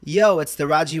Yo, it's the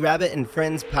Raji Rabbit and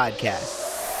Friends podcast.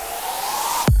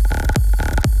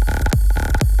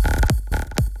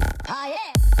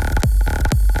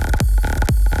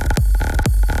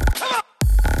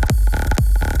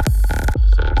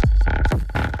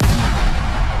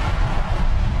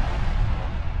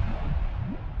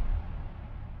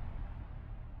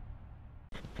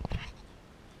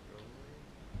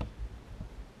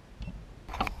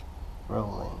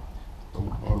 Rolling.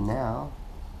 And now,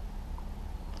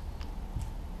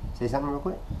 say something real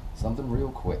quick. Something real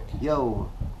quick.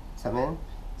 Yo, something in?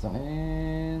 Something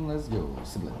in. Let's go.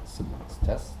 Siblings.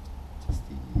 Test.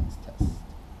 Testes. Test.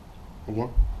 Again?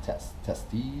 Test.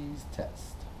 Testes.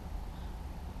 Test.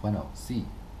 Bueno. Si.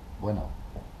 Bueno.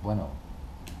 Uno.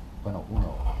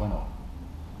 Bueno.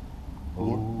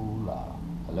 Hola.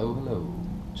 Hello.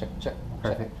 Check.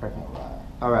 Perfect. All right.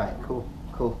 Alright, cool.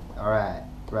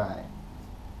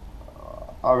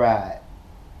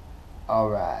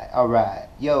 Alright.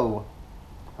 Yo.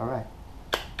 Alright.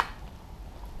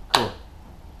 Cool.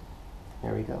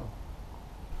 Here we go.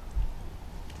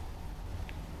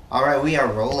 Alright, we are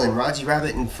rolling. Raji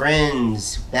Rabbit and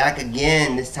Friends. Back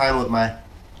again, this time with my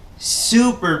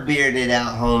super bearded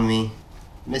out homie,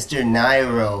 Mr.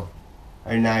 Nairo.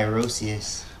 Or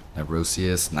Nairosius.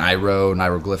 Nairosius,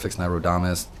 Niroglyphics,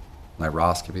 Nirodamus,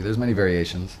 Niroscopy. There's many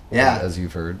variations. Yeah. As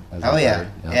you've heard. Yeah,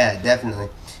 definitely.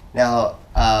 Now,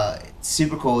 it's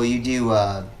super cool. You do,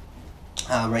 right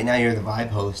now you're the vibe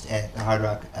host at the Hard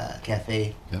Rock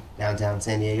Cafe downtown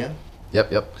San Diego.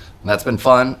 Yep. And that's been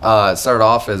fun. It started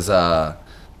off as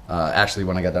actually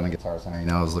when I got done at Guitar Center,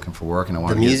 I was looking for work and I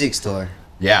wanted The music store.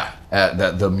 Yeah,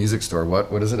 the music store.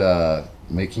 What is it?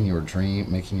 Making your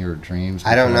dreams.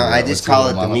 I don't know. I just call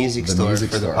it the music store music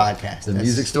for the podcast. The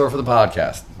music store for the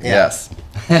podcast. Yeah. Yes.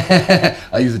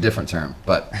 I use a different term,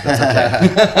 but that's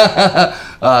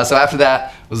okay. So after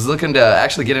that, was looking to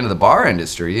actually get into the bar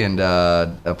industry and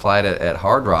applied at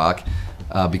Hard Rock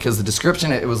because the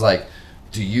description, it was like,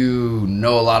 do you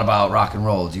know a lot about rock and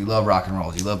roll? Do you love rock and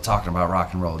roll? Do you love talking about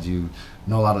rock and roll? Do you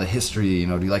know a lot of the history?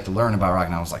 Do you like to learn about rock?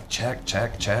 And I was like, check.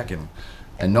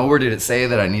 And nowhere did it say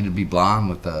that I needed to be blonde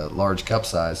with a large cup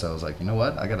size. So I was like, you know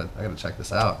what? I gotta check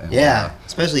this out. And,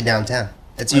 especially downtown.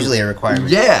 That's usually a requirement.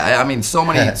 Yeah, I mean, so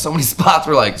many spots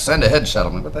were like, send a headshot.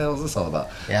 I'm like, what the hell is this all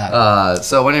about? Yeah.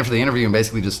 So I went in for the interview and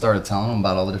basically just started telling them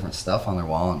about all the different stuff on their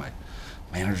wall, and my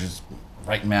manager's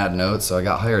writing mad notes. So I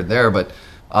got hired there, but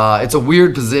it's a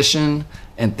weird position.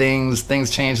 And things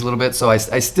change a little bit, so I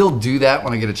still do that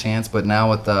when I get a chance. But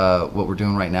now with what we're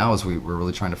doing right now is we're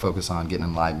really trying to focus on getting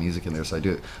in live music in there. So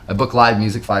I book live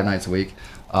music 5 nights a week.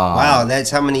 Wow, that's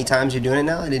how many times you're doing it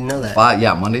now? I didn't know that. 5,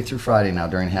 Monday through Friday now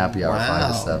during happy hour,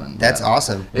 5 to 7. That's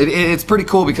awesome. It's pretty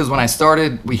cool because when I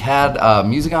started, we had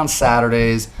music on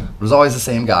Saturdays. It was always the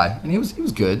same guy, and he was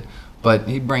good, but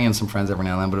he'd bring in some friends every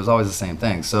now and then. But it was always the same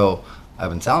thing. So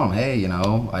I've been telling him, hey,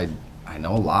 I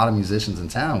know a lot of musicians in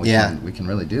town. We can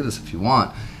really do this if you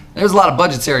want. There's a lot of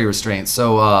budgetary restraints.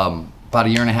 So about a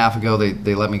year and a half ago,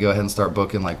 they let me go ahead and start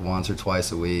booking like once or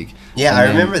twice a week. Yeah, I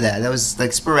remember that. That was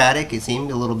like sporadic. It seemed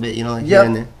a little bit, here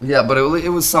and there. Yeah, but it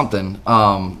was something.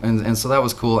 And so that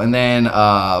was cool. And then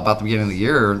about the beginning of the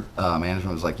year,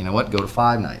 management was like, you know what, go to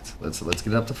 5 nights. Let's get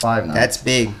it up to 5 nights. That's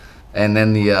big. And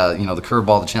then the the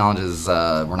curveball, the challenge is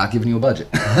we're not giving you a budget.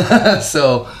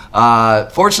 So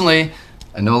fortunately,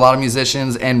 I know a lot of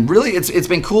musicians, and really it's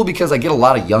been cool because I get a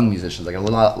lot of young musicians. I get a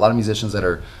lot of musicians that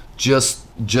are just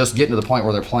getting to the point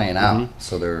where they're playing out. Mm-hmm.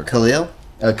 So they're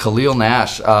Khalil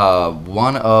Nash,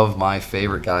 one of my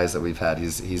favorite guys that we've had.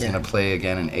 He's going to play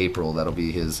again in April. That'll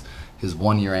be his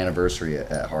 1 year anniversary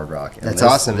at Hard Rock. And that's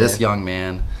awesome. This young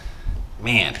man,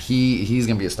 he's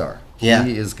going to be a star. Yeah.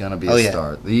 He is going to be a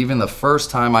star. Even the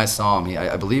first time I saw him,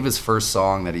 I believe his first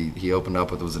song that he opened up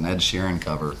with was an Ed Sheeran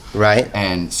cover. Right.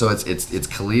 And so it's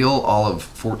Khalil, all of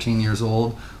 14 years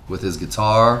old, with his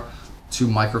guitar, 2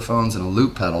 microphones, and a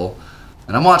loop pedal.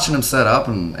 And I'm watching him set up,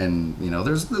 and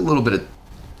there's a little bit of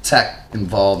tech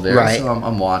involved there. Right. So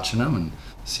I'm watching him and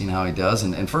seeing how he does.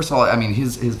 And first of all, I mean,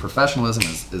 his professionalism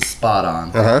is spot on.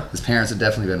 Uh-huh. His parents have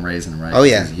definitely been raising him right. Oh,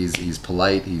 yeah. He's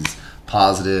polite, he's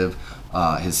positive.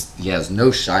 He has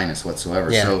no shyness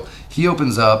whatsoever. Yeah. So he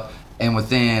opens up, and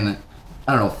within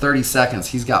 30 seconds,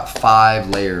 he's got 5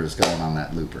 layers going on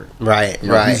that looper. Right.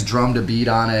 He's drummed a beat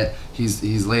on it.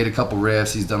 He's laid a couple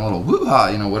riffs. He's done a little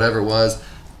woo-ha, whatever it was,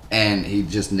 and he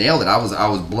just nailed it. I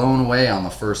was blown away on the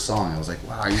first song. I was like,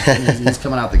 wow, he's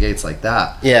coming out the gates like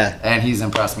that. Yeah. And he's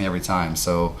impressed me every time.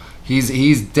 So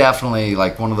he's definitely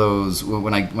like one of those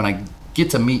when I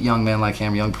get to meet young men like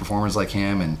him, young performers like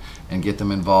him, and get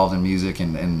them involved in music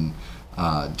and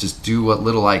just do what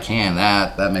little I can.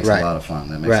 That makes a lot of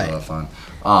fun.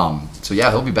 So yeah,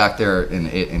 he'll be back there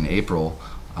in April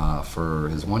for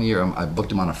his 1 year. I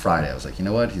booked him on a Friday. I was like, you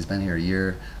know what? He's been here a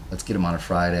year. Let's get him on a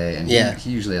Friday. And he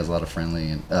usually has a lot of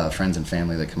friends and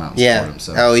family that come out and support him.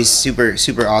 So. Oh, he's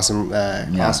super awesome,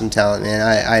 awesome talent, man.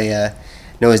 I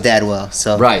know his dad well.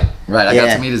 So right. I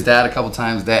got to meet his dad a couple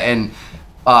times.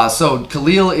 So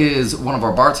Khalil is one of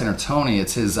our bartender, Tony.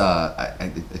 It's his,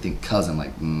 I think, cousin,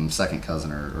 like second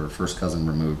cousin or first cousin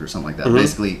removed or something like that. Mm-hmm.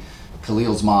 Basically,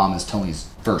 Khalil's mom is Tony's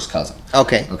first cousin.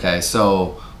 Okay.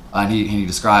 So he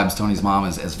describes Tony's mom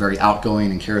as very outgoing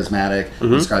and charismatic. Mm-hmm.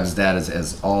 He describes his dad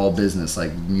as all business,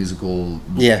 like musical,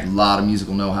 a lot of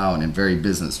musical know-how and very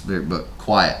business, but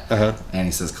quiet. Uh-huh. And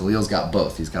he says Khalil's got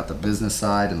both. He's got the business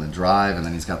side and the drive, and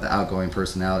then he's got the outgoing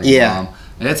personality. Mom.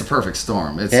 And it's a perfect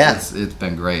storm. It's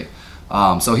been great.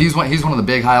 So he's one of the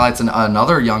big highlights. And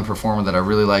another young performer that I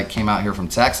really like came out here from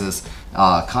Texas,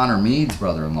 Connor Mead's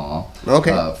brother-in-law.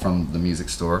 Okay. From the music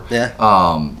store. Yeah.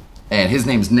 And his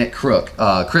name's Nick Crook.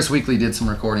 Chris Weekly did some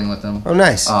recording with him. Oh,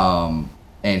 nice.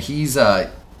 And he's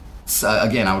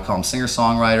again, I would call him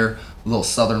singer-songwriter. A little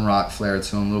southern rock flair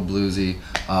to him, a little bluesy,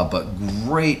 but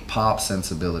great pop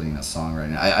sensibility in his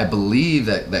songwriting. I believe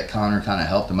that Connor kind of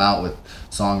helped him out with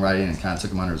songwriting and kind of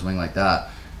took him under his wing like that.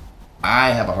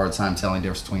 I have a hard time telling the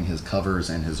difference between his covers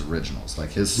and his originals.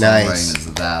 Like his songwriting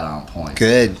is that on point.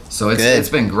 Good. So it's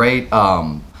been great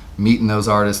meeting those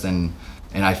artists and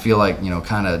I feel like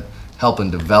kind of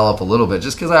helping develop a little bit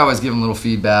just because I always give them a little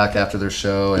feedback after their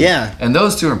show. And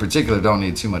those two in particular don't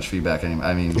need too much feedback anymore.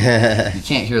 I mean, you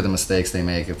can't hear the mistakes they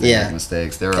make if they make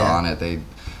mistakes. They're on it.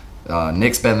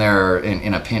 Nick's been there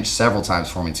in a pinch several times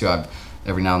for me too.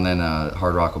 Every now and then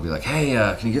Hard Rock will be like, hey,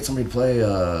 can you get somebody to play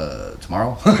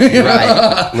tomorrow?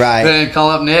 Right. Then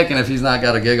call up Nick, and if he's not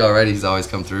got a gig already, he's always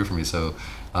come through for me. So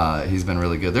he's been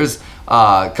really good. There's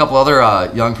a couple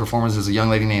other young performers. There's a young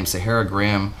lady named Sahara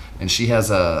Graham, and she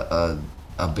has a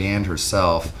band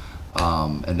herself.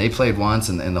 And they played once,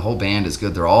 and the whole band is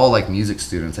good. They're all like music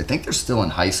students. I think they're still in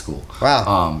high school.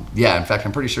 Wow. In fact,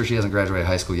 I'm pretty sure she hasn't graduated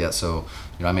high school yet. So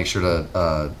I make sure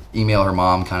to email her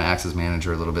mom, kind of acts as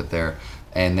manager a little bit there.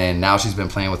 And then now she's been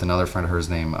playing with another friend of hers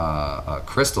named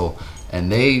Crystal,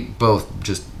 and they both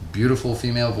just beautiful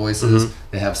female voices. Mm-hmm.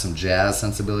 They have some jazz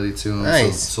sensibility to them.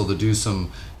 Nice. So they'll do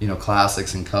some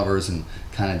classics and covers and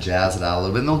kind of jazz it out a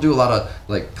little bit. And they'll do a lot of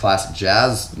like classic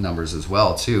jazz numbers as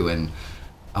well too. And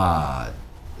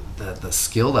the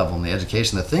skill level and the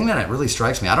education, the thing that really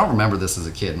strikes me, I don't remember this as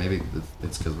a kid, maybe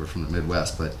it's because we're from the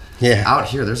Midwest, but out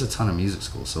here there's a ton of music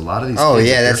schools, so a lot of these kids,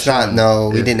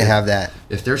 we didn't have that.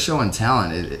 If they're showing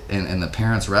talent and the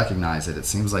parents recognize it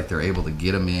seems like they're able to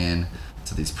get them in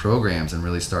to these programs and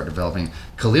really start developing.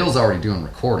 Khalil's already doing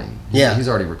recording. He's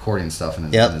already recording stuff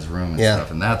in his room and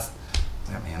stuff, and that's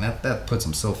that puts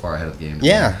him so far ahead of the game.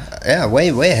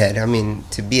 Way ahead. I mean,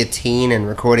 to be a teen and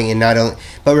recording, and not only,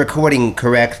 but recording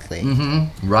correctly.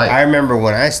 Mm-hmm. Right. I remember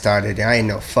when I started, I didn't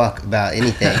know fuck about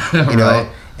anything, you know.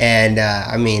 And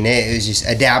I mean, it was just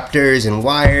adapters and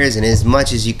wires and as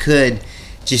much as you could,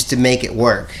 just to make it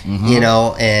work, you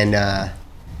know. And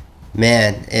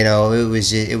man,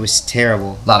 it was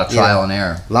terrible. A lot of trial and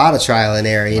error. A lot of trial and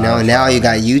error, you know. And now you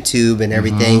got YouTube and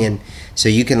everything, and so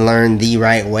you can learn the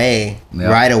right way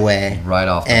right away, right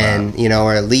off the bat.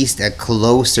 Or at least a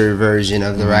closer version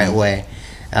of the right way.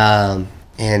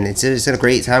 And it's a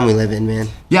great time we live in, man.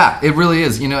 Yeah, it really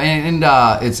is. And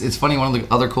it's funny. One of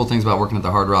the other cool things about working at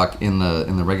the Hard Rock in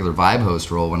the regular vibe host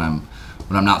role, when I'm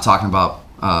not talking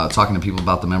to people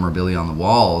about the memorabilia on the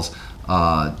walls,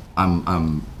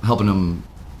 I'm helping them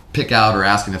pick out or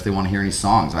asking if they want to hear any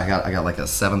songs. I got like a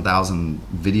 7,000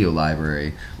 video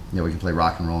library. We can play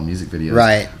rock and roll and music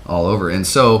videos all over. And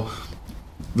so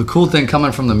the cool thing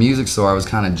coming from the music store, I was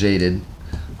kind of jaded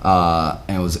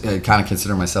and was kind of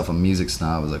considering myself a music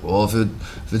snob. I was like, well, if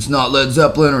it's not Led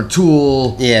Zeppelin or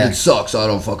Tool, it sucks. I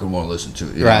don't fucking want to listen to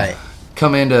it. You know?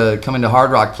 Come into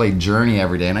Hard Rock, play Journey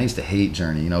every day, and I used to hate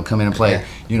Journey. Come in and play,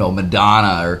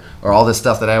 Madonna or all this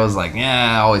stuff that I was like,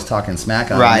 always talking smack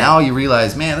on. Right. Now you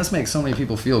realize, man, this makes so many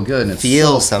people feel good, and it's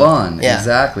so fun. Yeah.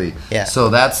 Exactly. Yeah. So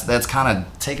that's kind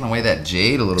of taking away that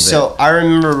jade a little bit. So I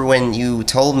remember when you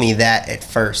told me that at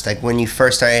first, like when you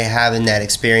first started having that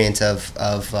experience of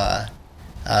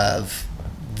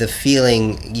the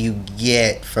feeling you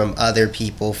get from other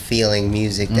people feeling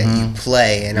music that you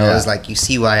play, and I was like, you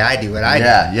see why I do what I do.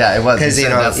 Yeah, it was. Because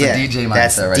that's the DJ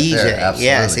mindset right DJ. there. Absolutely.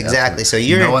 Yes, exactly. So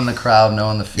you're knowing the crowd,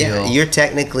 knowing the feel. Yeah, you're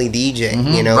technically DJing.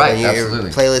 Right, you're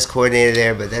absolutely. Playlist coordinator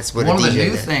there, but that's what one a DJ of the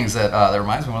new is. things that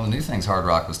reminds me. One of the new things Hard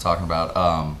Rock was talking about,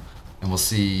 and we'll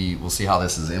see how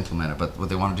this is implemented. But what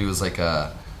they want to do is like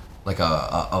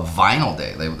a vinyl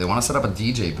day. They want to set up a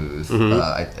DJ booth.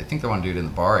 I think they want to do it in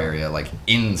the bar area, like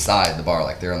inside the bar,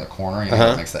 like there in the corner, you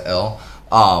know, next to L,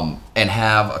 and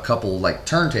have a couple like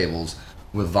turntables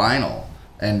with vinyl.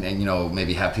 And you know,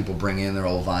 maybe have people bring in their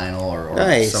old vinyl or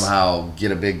Nice. somehow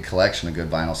get a big collection of good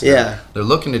vinyl. So Yeah. they're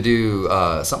looking to do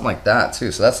something like that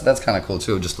too. So that's kind of cool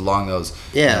too. Just along those,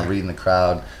 Yeah. you know, reading the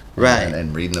crowd, Right.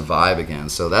 and reading the vibe again.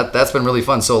 So that's been really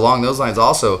fun. So along those lines,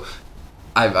 also,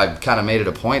 I've kind of made it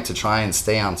a point to try and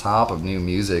stay on top of new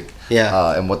music,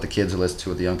 Yeah. and what the kids are listening to,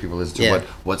 what the young people listen to, Yeah.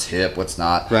 what's hip, what's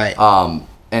not, Right.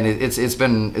 And it's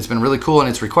been really cool, and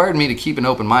it's required me to keep an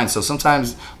open mind. So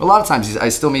sometimes, a lot of times, I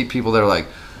still meet people that are like,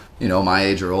 you know, my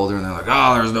age or older, and they're like,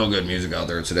 oh, there's no good music out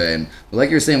there today. And like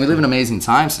you're saying, we live in amazing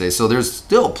times today, so there's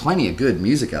still plenty of good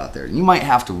music out there. You might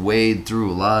have to wade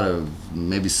through a lot of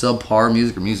maybe subpar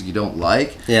music or music you don't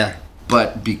like, Yeah.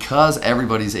 but because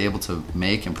everybody's able to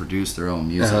make and produce their own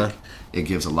music, it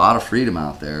gives a lot of freedom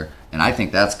out there. And I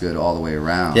think that's good all the way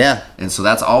around. Yeah. And so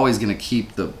that's always going to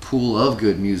keep the pool of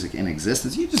good music in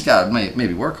existence. You just got to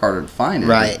maybe work harder to find it.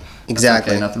 Right. That's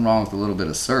Exactly. okay. Nothing wrong with a little bit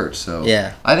of search. So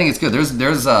Yeah. I think it's good.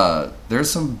 There's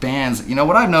some bands. You know,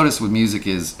 what I've noticed with music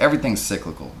is everything's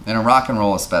cyclical, and in rock and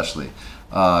roll especially.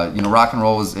 You know, rock and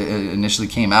roll initially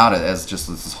came out as just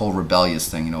this whole rebellious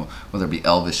thing. You know, whether it be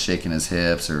Elvis shaking his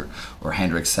hips or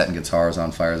Hendrix setting guitars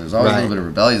on fire. There's always a little bit of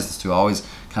rebelliousness to always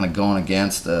kind of going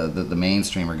against the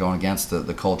mainstream or going against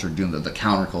the culture, doing the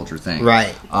counterculture thing.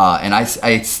 Right. And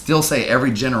I still say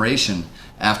every generation,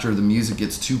 after the music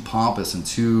gets too pompous and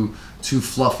too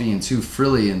fluffy and too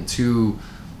frilly and too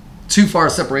far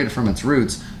separated from its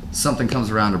roots, something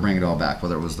comes around to bring it all back.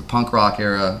 Whether it was the punk rock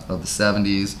era of the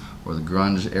 70s or the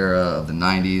grunge era of the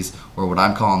 90s, or what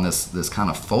I'm calling this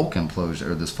kind of folk implosion,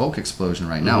 or this folk explosion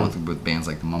right now with bands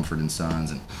like the Mumford &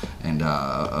 Sons and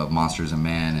Monsters and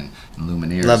Men and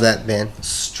Lumineers. Love that band.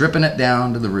 Stripping it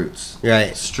down to the roots.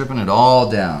 Right. Stripping it all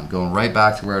down, going right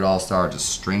back to where it all started, just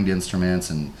stringed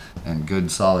instruments and good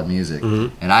solid music.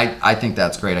 And I think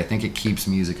that's great. I think it keeps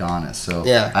music honest. So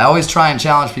Yeah. I always try and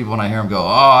challenge people when I hear them go,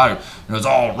 oh, it's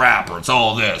all rap or it's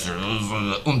all this or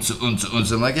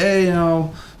unsa. I'm like, hey, you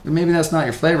know, maybe that's not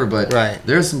your flavor, but Right.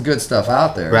 there's some good stuff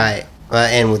out there. Right.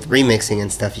 And with remixing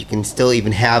and stuff, you can still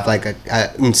even have like a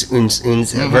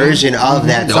version of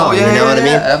that Oh, song. yeah, you know what I mean?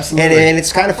 yeah, absolutely. And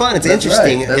it's kind of fun. It's That's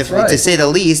interesting, right, that's if right. to say the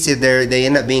least. They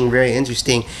end up being very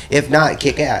interesting, if not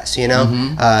kick ass. You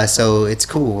know, so it's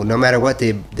cool. No matter what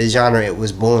the genre it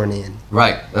was born in,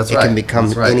 Right, that's it right. can become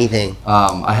That's right. anything.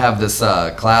 I have this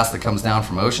class that comes down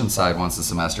from Oceanside once a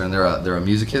semester, and they're a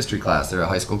music history class. They're a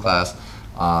high school class.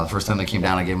 The first time they came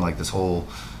down, I gave them like this whole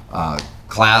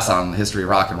class on the history of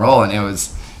rock and roll, and it was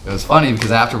funny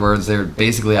because afterwards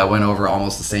I went over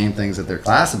almost the same things that their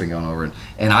class had been going over,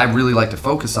 and I really like to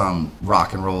focus on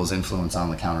rock and roll's influence on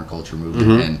the counterculture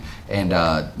movement and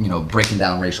you know, breaking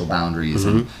down racial boundaries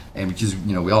and because,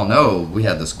 you know, we all know we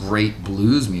had this great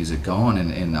blues music going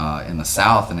in the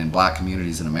South and in black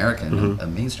communities in America,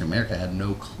 and mainstream America had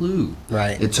no clue.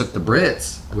 Right. It took the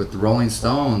Brits with the Rolling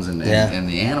Stones and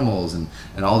the Animals and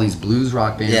all these blues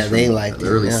rock bands Yeah, from they liked the it,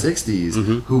 early yeah.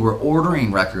 60s who were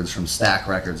ordering records from Stack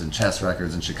Records and Chess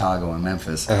Records in Chicago and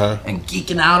Memphis and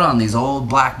geeking out on these old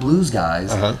black blues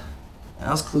guys. And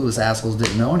those clueless assholes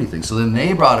didn't know anything. So then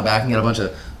they brought it back and got a bunch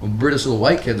of British little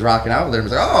white kids rocking out with it. And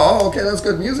it was like, oh, okay, that's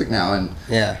good music now. And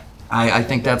Yeah. I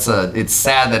think it's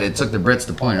sad that it took the Brits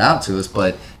to point it out to us,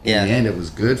 but Yeah. in the end, it was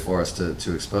good for us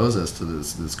to expose us to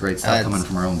this great stuff It's- coming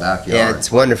from our own Yeah, backyard.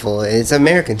 it's wonderful. It's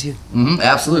American too.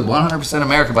 Absolutely, 100%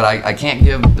 America. But I can't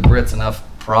give the Brits enough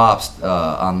props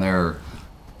on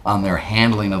their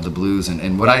handling of the blues.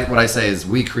 And what I say is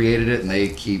we created it, and they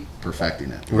keep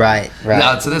perfecting it. Right.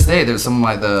 Now, to this day, there's some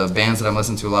of the bands that I'm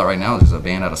listening to a lot right now. There's a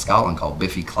band out of Scotland called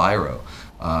Biffy Clyro.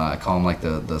 I call them like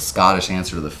the Scottish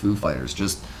answer to the Foo Fighters.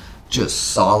 Just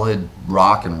solid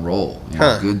rock and roll. You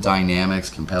know, good dynamics,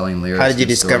 compelling lyrics. How did you good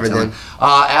discover them?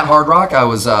 storytelling. At Hard Rock,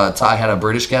 I had a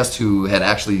British guest who had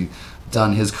actually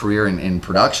done his career in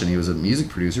production. He was a music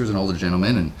producer. He was an older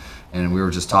gentleman, and we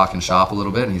were just talking shop a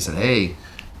little bit, and he said, hey,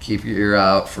 keep your ear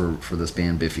out for this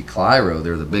band Biffy Clyro.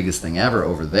 They're the biggest thing ever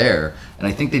over there. And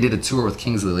I think they did a tour with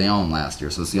Kings of Leon last year,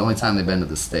 so it's the only time they've been to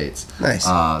the States. Nice.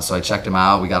 So I checked them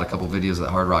out. We got a couple videos at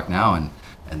Hard Rock now,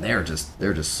 and they're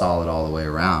just solid all the way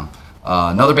around.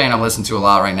 Another band I'm listening to a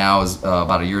lot right now is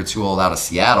about a year or two old out of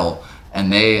Seattle,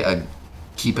 and they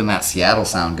keeping that Seattle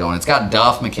sound going. It's got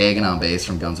Duff McKagan on bass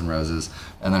from Guns N' Roses,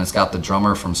 and then it's got the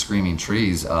drummer from Screaming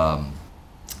Trees,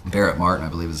 Barrett Martin, I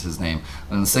believe is his name.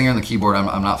 And the singer and the keyboard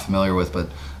I'm not familiar with, but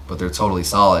they're totally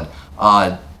solid.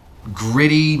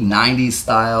 Gritty 90s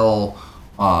style,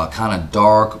 kind of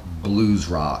dark blues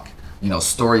rock.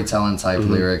 storytelling type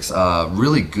lyrics,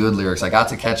 really good lyrics. I got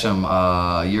to catch them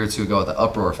a year or two ago at the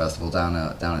Uproar Festival down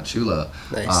at Chula.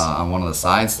 Nice. On one of the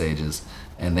side stages,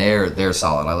 and they're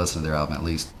solid. I listen to their album at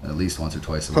least once or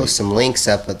twice a week. Post some links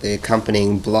up with the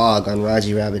accompanying blog on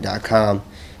RajiRabbit.com,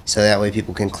 so that way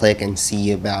people can click and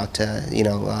see about about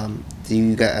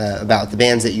the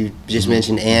bands that you just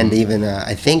mentioned, and even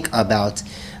I think about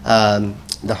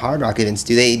the Hard Rock events.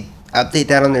 Do they update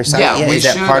that on their site? Yeah, we is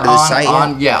that should part of the site?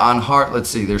 on Heart. Let's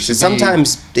see. There should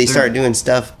Sometimes they start doing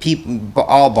stuff.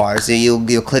 All bars.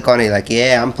 You'll click on it like,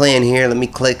 yeah, I'm playing here. Let me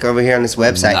click over here on this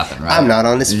website. Nothing, right? I'm not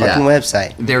on this fucking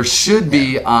website. There should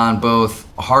be on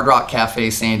both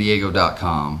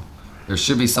HardRockCafeSanDiego.com. There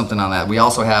should be something on that. We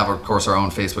also have, of course, our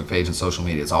own Facebook page and social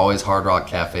media. It's always Hard Rock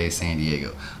Cafe San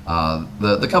Diego.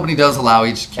 The company does allow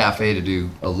each cafe to do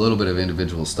a little bit of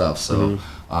individual stuff, so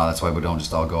that's why we don't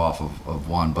just all go off of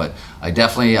one. But I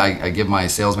definitely I give my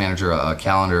sales manager a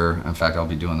calendar. In fact, I'll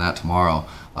be doing that tomorrow.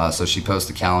 So she posts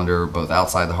a calendar both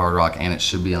outside the Hard Rock, and it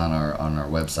should be on our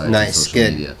website Nice, and social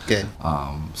good, media. good.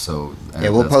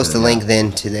 We'll post a link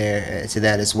then to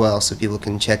that as well, so people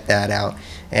can check that out.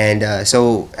 And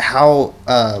so how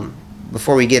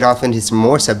before we get off into some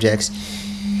more subjects,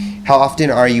 how often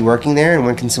are you working there, and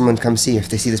when can someone come see you if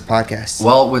they see this podcast?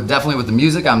 Well, definitely with the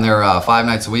music, I'm there 5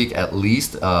 nights a week at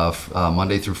least,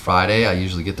 Monday through Friday. I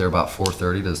usually get there about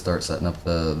 4:30 to start setting up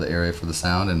the area for the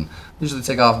sound, and usually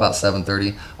take off about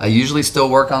 7:30. I usually still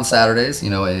work on Saturdays,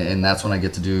 and that's when I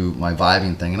get to do my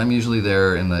vibing thing, and I'm usually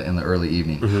there in the early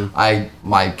evening. I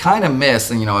kind of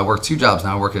miss, and I work 2 jobs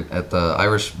now. I work at the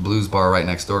Irish Blues Bar right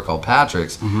next door called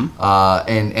Patrick's,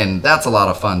 and that's a lot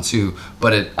of fun too.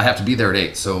 But I have to be there at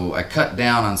 8, so I cut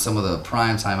down on some of the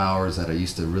prime time hours that I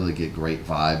used to really get great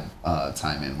vibe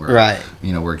time in, where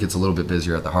where it gets a little bit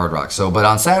busier at the Hard Rock. So, but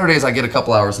on Saturdays I get a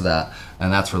couple hours of that,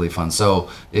 and that's really fun. So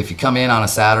if you come in on a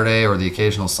Saturday or the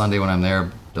occasional Sunday when I'm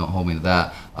there, don't hold me to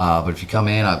that. But if you come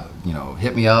in,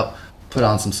 hit me up, put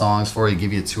on some songs for you,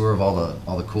 give you a tour of all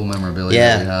the cool memorabilia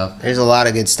that we have. There's a lot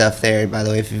of good stuff there, by the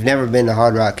way. If you've never been to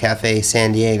Hard Rock Cafe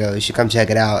San Diego, you should come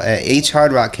check it out. Each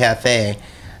Hard Rock Cafe,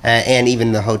 and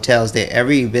even the hotels,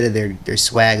 every bit of their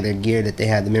swag, their gear that they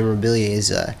have, the memorabilia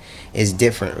is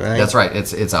different, right? That's right.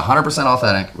 It's 100%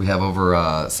 authentic. We have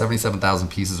over 77,000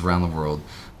 pieces around the world.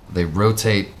 They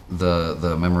rotate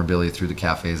the memorabilia through the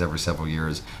cafes every several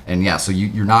years, and so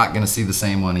you're not going to see the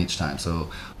same one each time. So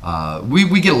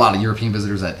we get a lot of European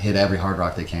visitors that hit every Hard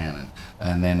Rock they can,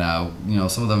 and then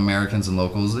some of the Americans and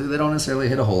locals, they don't necessarily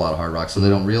hit a whole lot of Hard Rock, so they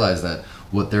don't realize that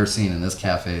what they're seeing in this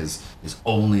cafe is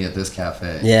only at this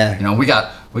cafe. Yeah. We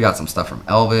got some stuff from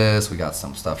Elvis, we got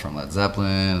some stuff from Led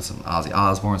Zeppelin, some Ozzy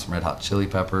Osbourne, some Red Hot Chili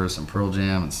Peppers, some Pearl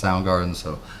Jam, and Soundgarden.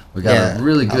 So we got a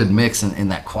really good mix in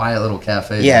that quiet little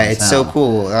cafe. Yeah, it's so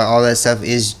cool. All that stuff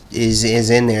is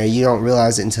in there. You don't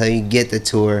realize it until you get the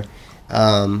tour.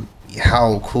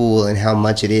 How cool and how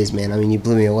much it is, man. I mean, you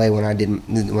blew me away when I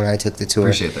took the tour.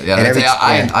 Appreciate that.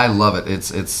 Yeah, I love it.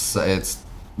 It's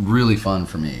really fun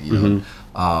for me.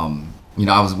 When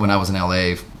I was in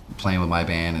LA playing with my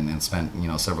band and spent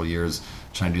several years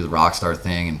trying to do the rock star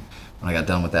thing, and when I got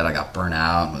done with that, I got burnt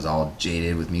out and was all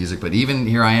jaded with music. But even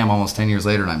here I am almost 10 years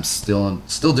later, and I'm still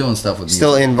doing stuff with music.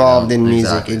 Still involved in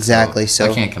music, exactly.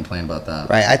 So I can't complain about that.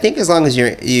 Right. I think as long as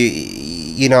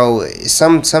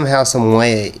somehow, some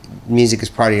way, music is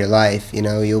part of your life.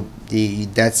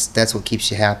 That's what keeps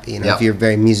you happy. If you're a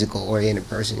very musical oriented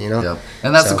person, Yep.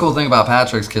 And that's the cool thing about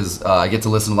Patrick's, because I get to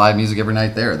listen to live music every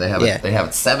night there. They have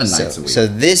it 7 nights a week. So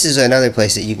this is another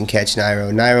place that you can catch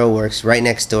Nairo. Nairo works right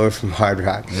next door from Hard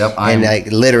Rock.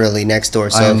 Yep. Literally next door.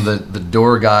 So I'm the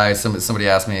door guy. Somebody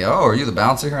asked me, "Oh, are you the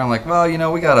bouncer here?" I'm like, "Well,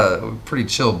 we got a pretty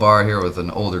chill bar here with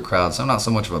an older crowd, so I'm not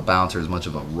so much of a bouncer as much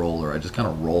of a roller. I just kind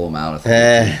of roll them out if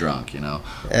they're pretty drunk,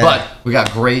 But we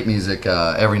got great music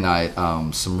every night.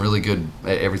 Some really good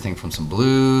everything from some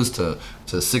blues to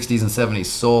 60s and 70s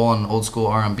soul and old school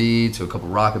R&B to a couple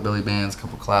rockabilly bands, a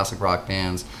couple classic rock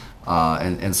bands,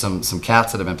 and some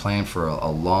cats that have been playing for a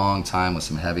long time with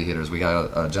some heavy hitters. We got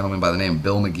a gentleman by the name of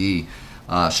Bill McGee,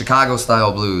 Chicago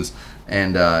style blues,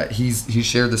 and he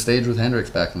shared the stage with Hendrix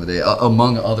back in the day,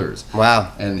 among others.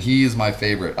 Wow. And he is my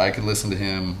favorite. I could listen to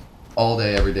him all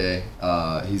day, every day.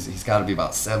 He's got to be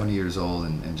about 70 years old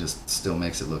and just still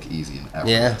makes it look easy and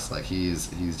effortless. Like he's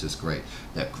just great.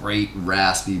 That great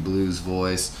raspy blues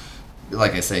voice.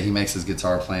 Like I say, he makes his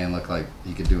guitar playing look like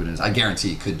he could do it I guarantee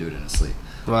he could do it in his sleep.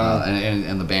 Wow.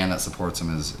 And the band that supports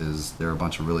him is they're a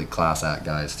bunch of really class act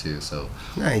guys too. So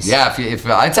nice. Yeah, if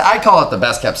I call it the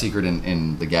best kept secret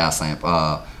in the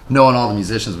Gaslamp. Knowing all the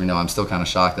musicians we know, I'm still kind of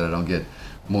shocked that I don't get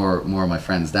more of my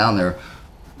friends down there.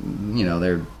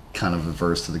 kind of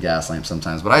averse to the gas lamp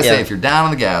sometimes. But I say if you're down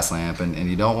on the gas lamp and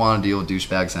you don't want to deal with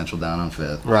Douchebag Central down on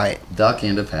 5th, right, duck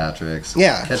into Patrick's,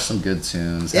 catch some good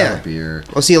tunes, have a beer.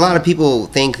 Well, see, a lot of people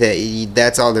think that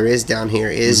that's all there is down here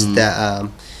is that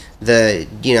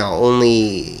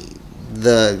only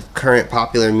the current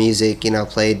popular music,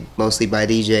 played mostly by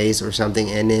DJs or something,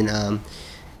 and then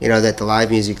that the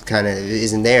live music kind of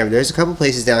isn't there. There's a couple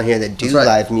places down here that do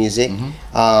live music,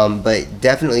 but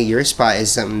definitely your spot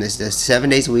is something that's 7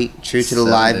 days a week, true to the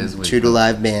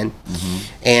live band,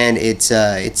 and it's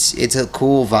a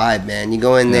cool vibe, man. You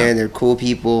go in there, they're cool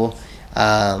people,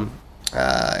 and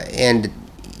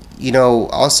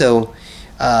also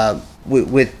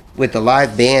with the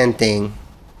live band thing,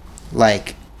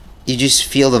 like, you just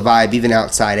feel the vibe even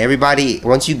outside. Everybody,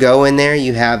 once you go in there,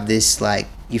 you have this, like,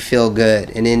 you feel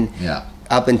good, and then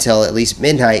up until at least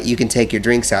midnight, you can take your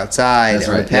drinks outside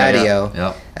on the patio.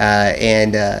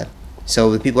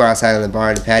 So the people are outside on the bar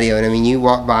and the patio, and I mean, you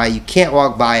can't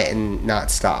walk by it and not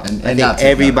stop. And I think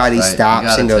everybody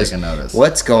stops and goes,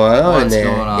 "What's going on in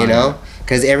there?"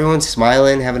 Because everyone's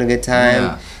smiling, having a good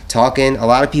time, talking. A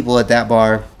lot of people at that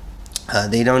bar,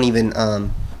 they don't even.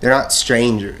 They're not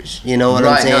strangers, you know what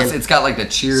I'm saying? No, it's got like the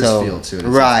Cheers feel to it. It's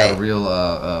got a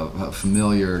real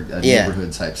familiar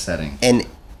neighborhood type setting. And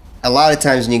a lot of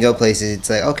times when you go places, it's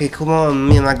like, okay, come on,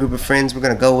 me and my group of friends, we're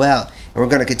going to go out. And we're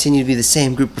going to continue to be the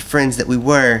same group of friends that we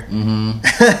were.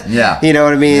 Yeah. You know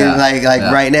what I mean?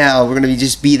 Right now, we're going to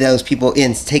just be those people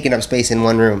taking up space in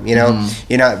one room, you know?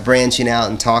 You're not branching out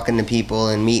and talking to people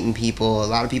and meeting people. A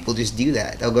lot of people just do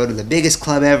that. They'll go to the biggest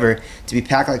club ever to be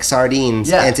packed like sardines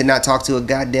and to not talk to a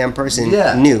goddamn person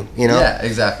new, you know? Yeah,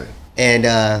 exactly. And,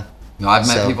 I've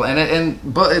met people,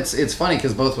 but it's funny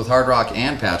because both with Hard Rock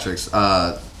and Patrick's,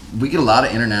 we get a lot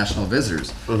of international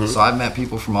visitors. So I've met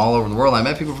people from all over the world. I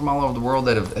met people from all over the world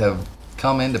that have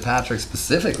come into Patrick's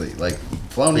specifically, like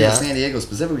flown into San Diego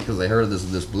specifically because they heard of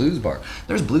this blues bar.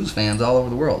 There's blues fans all over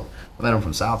the world. I met them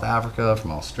from South Africa,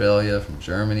 from Australia, from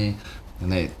Germany,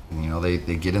 and they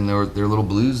get in their little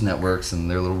blues networks and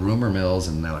their little rumor mills,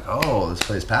 and they're like, oh, this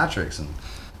place Patrick's, and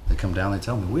they come down, they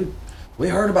tell me, we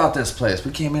heard about this place.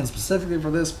 We came in specifically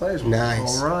for this place.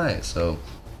 Nice. All right, so.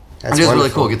 That's it's just really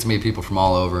cool. Get to meet people from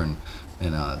all over and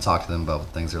talk to them about what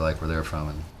things are like, where they're from,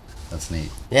 and that's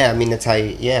neat. Yeah, I mean that's how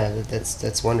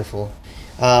that's wonderful.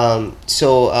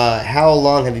 So how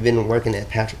long have you been working at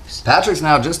Patrick's? Patrick's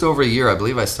now just over a year. I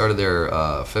believe I started there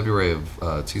February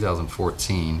of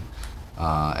 2014,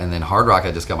 and then Hard Rock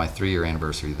I just got my 3-year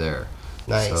anniversary there.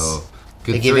 Nice. So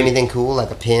they give you anything cool like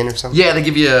a pin or something? Yeah, they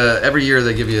give you every year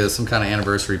they give you some kind of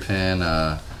anniversary pin.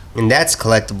 And that's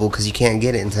collectible because you can't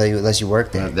get it unless you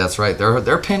work there. That's right.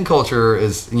 Their pin culture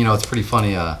is, it's pretty funny.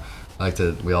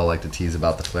 We all like to tease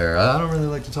about the flair. I don't really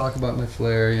like to talk about my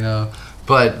flair,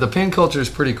 But the pin culture is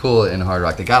pretty cool in Hard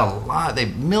Rock. They got they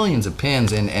have millions of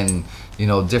pins and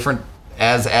different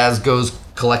as goes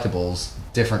collectibles,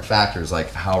 different factors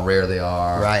like how rare they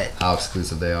are, how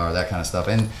exclusive they are, that kind of stuff.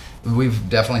 And we've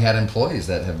definitely had employees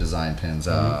that have designed pins.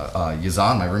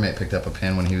 Yazan, my roommate, picked up a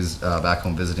pin when he was back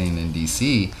home visiting in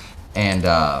D.C. and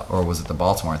or was it the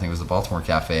Baltimore? I think it was the Baltimore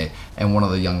Cafe. And one of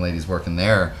the young ladies working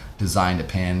there designed a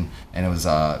pin, and it was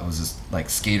this like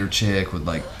skater chick with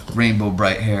like rainbow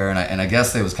bright hair, and I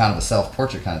guess it was kind of a self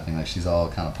portrait kind of thing. Like she's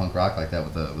all kind of punk rock like that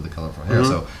with the colorful hair.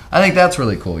 So I think that's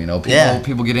really cool.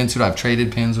 People get into it. I've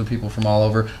traded pins with people from all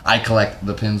over. I collect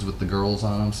the pins with the girls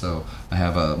on them, so I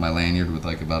have my lanyard with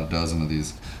like about a dozen of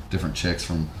these different chicks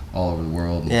from all over the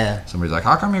world. And somebody's like,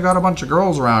 "How come you got a bunch of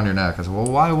girls around your neck?" I said, "Well,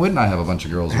 why wouldn't I have a bunch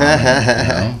of girls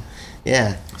around me?"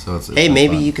 Yeah. So it's maybe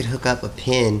fun. You could hook up a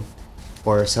pin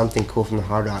or something cool from the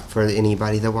Hard Rock for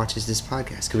anybody that watches this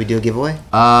podcast. Could we do a giveaway?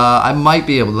 I might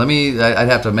be able. I'd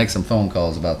have to make some phone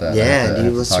calls about that. Yeah,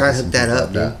 dude. Let's try and hook that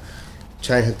up, dude.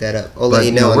 Try and hook that up. I'll but, let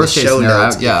you know in the show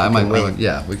notes. I might.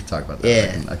 Yeah, we could talk about that.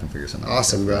 Yeah, I can figure something out.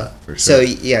 Awesome, bro. For sure. So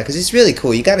yeah, because it's really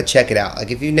cool. You got to check it out. Like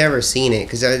if you've never seen it,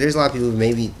 because there's a lot of people who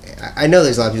maybe. I know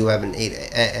there's a lot of people who haven't ate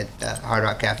at Hard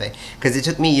Rock Cafe because it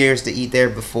took me years to eat there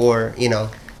before.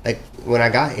 Like when I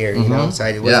got here, so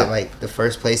it wasn't like the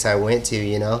first place I went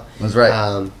to, That's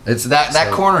right. It's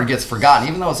that corner gets forgotten,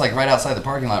 even though it's like right outside the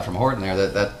parking lot from Horton there.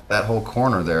 That whole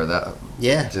corner there.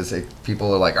 Just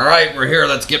people are like, all right, we're here.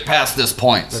 Let's get past this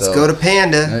point. Let's go to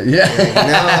Panda.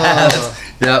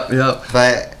 No. Yep.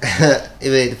 But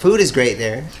the food is great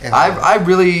there. I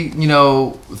really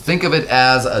think of it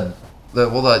as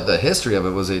the history of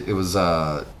it was it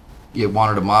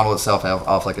wanted to model itself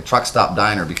off like a truck stop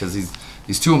diner because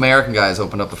these two American guys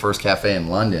opened up the first cafe in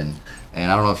London, And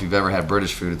I don't know if you've ever had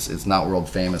British food. It's not world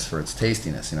famous for its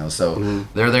tastiness, you know. So Mm-hmm.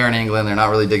 they're there in England. They're not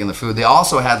really digging the food. They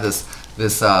also had this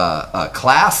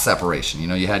class separation. You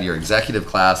know, you had your executive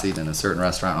class eating in a certain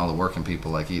restaurant, and all the working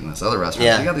people like eating in this other restaurant.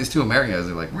 Yeah. So you got these two American guys.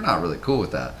 They're like, we're not really cool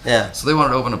with that. Yeah. So they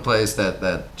wanted to open a place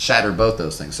that shattered both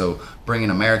those things. So bringing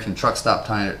American truck stop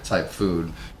type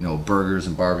food, you know, burgers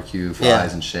and barbecue, fries Yeah.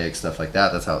 and shakes, stuff like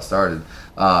that. That's how it started.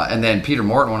 And then Peter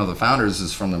Morton, one of the founders,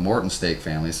 is from the Morton steak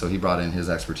family, so he brought in his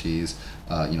expertise,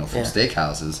 you know, from Yeah.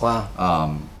 steakhouses.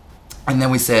 Wow. And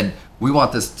then we said, we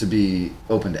want this to be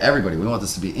open to everybody. We want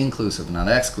this to be inclusive, not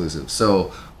exclusive.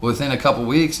 So within a couple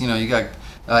weeks, you know, you got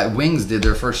Wings did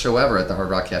their first show ever at the Hard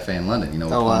Rock Cafe in London, you know,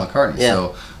 with Oh, Paul wow. McCartney. Yeah.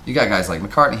 So you got guys like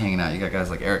McCartney hanging out. You got guys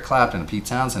like Eric Clapton and Pete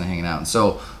Townsend hanging out. And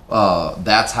so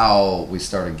that's how we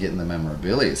started getting the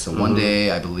memorabilia. So one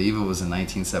day, I believe it was in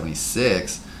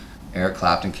 1976, Eric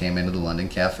Clapton came into the London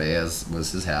Cafe, as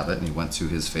was his habit, and he went to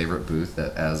his favorite booth,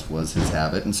 as was his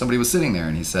habit, and somebody was sitting there,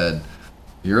 and he said,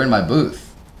 "You're in my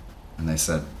booth." And they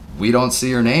said, "We don't see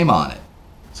your name on it."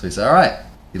 So he said, "All right."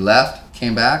 He left,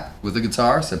 came back with the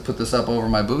guitar, said, "Put this up over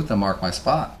my booth and mark my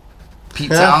spot." Pete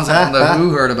Townsend from The Who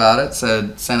heard about it,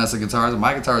 said, "Send us a guitar."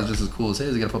 My guitar is just as cool as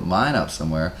his. You got to put mine up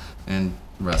somewhere, and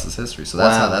the rest is history. So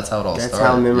that's Wow. how it all That's started.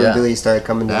 how memorabilia Yeah. started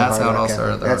coming to That's the how Hard it all Rock Cafe.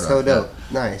 started at the That's Hard so Rock,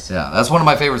 dope. Nice. Yeah, that's one of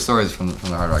my favorite stories from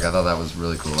the Hard Rock. I thought that was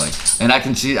really cool. Like, and I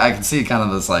can see kind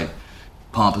of this like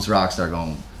pompous rock star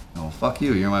going, "No, fuck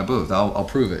you. You're in my booth. I'll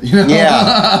prove it." You know?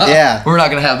 Yeah. Yeah. We're not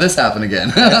gonna have this happen again.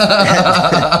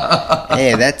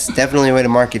 Hey, that's definitely a way to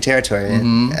mark your territory, man.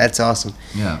 Mm-hmm. That's awesome.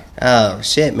 Yeah. Oh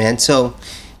shit, man. So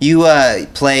you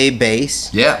play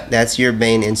bass. Yeah. That's your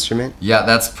main instrument. Yeah,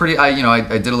 that's pretty. I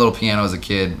did a little piano as a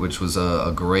kid, which was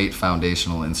a great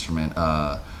foundational instrument.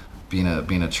 Being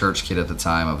a church kid at the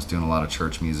time, I was doing a lot of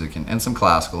church music and some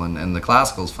classical, and the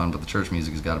classical is fun, but the church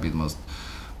music has got to be the most,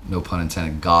 no pun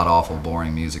intended, god awful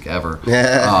boring music ever.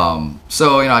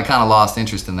 So you know, I kind of lost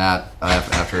interest in that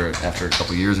after a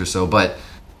couple years or so. But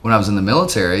when I was in the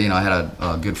military, you know, I had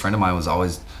a good friend of mine was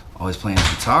always playing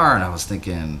guitar, and I was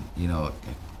thinking, you know,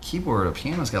 a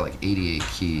piano's got like 88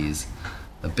 keys.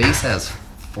 The bass has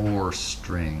 4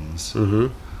 strings. Mm-hmm.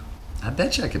 I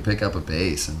bet you I could pick up a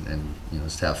bass and you know,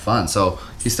 just have fun. So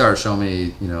he started showing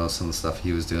me, you know, some of the stuff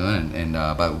he was doing, and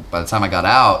by the time I got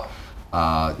out,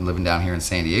 living down here in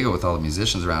San Diego with all the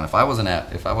musicians around, if I wasn't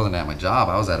at my job,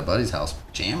 I was at a buddy's house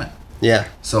jamming. Yeah.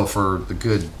 So for the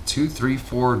good 2, 3,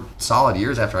 4 solid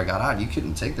years after I got out, you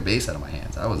couldn't take the bass out of my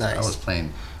hands. I was Nice.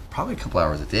 playing probably a couple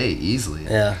hours a day easily.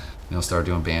 Yeah. You know, started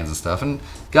doing bands and stuff, and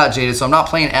got jaded. So I'm not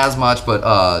playing as much,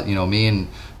 but you know, me and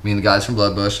the guys from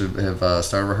Bloodbush have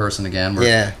started rehearsing again.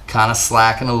 We're kind of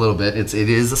slacking a little bit. It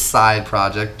is a side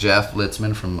project. Jeff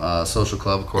Litzman from Social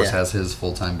Club, of course, has his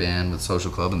full-time band with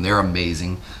Social Club, and they're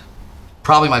amazing.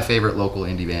 Probably my favorite local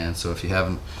indie band. So if you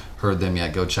haven't heard them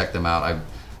yet, go check them out.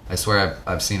 I swear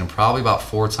I've seen them probably about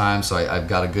 4 times, so I've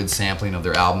got a good sampling of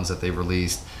their albums that they've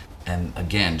released. And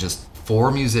again, just 4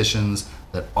 musicians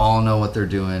that all know what they're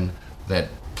doing, that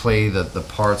play the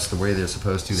parts the way they're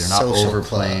supposed to. They're not Social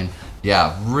overplaying.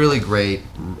 Yeah, really great.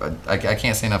 I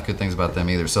can't say enough good things about them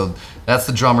either. So that's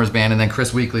the drummers band, and then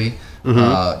Chris Weekly, you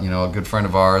know, a good friend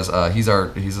of ours. He's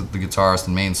the guitarist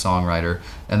and main songwriter.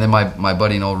 And then my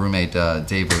buddy and old roommate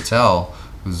Dave Votel,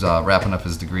 who's wrapping up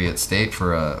his degree at State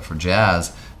for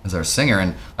jazz, is our singer.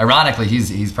 And ironically,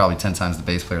 he's probably 10 times the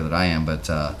bass player that I am, but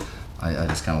I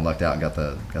just kind of lucked out and got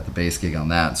the bass gig on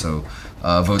that. So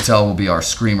Votel will be our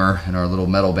screamer in our little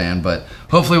metal band, but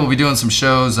hopefully we'll be doing some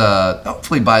shows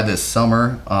hopefully by this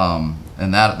summer,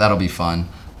 and that'll be fun.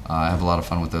 I have a lot of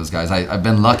fun with those guys. I've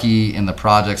been lucky in the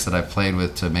projects that I've played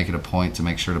with to make it a point to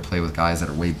make sure to play with guys that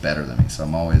are way better than me. So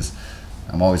I'm always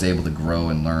able to grow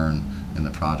and learn in the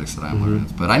projects that I'm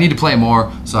learning. But I need to play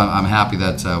more, so I'm happy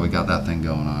that we got that thing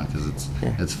going on, because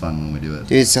it's fun when we do it.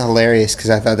 Dude, it's hilarious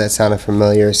because I thought that sounded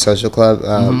familiar. Social Club.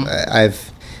 I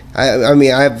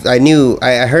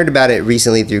heard about it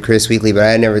recently through Chris Weekly, but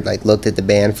I had never like looked at the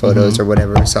band photos or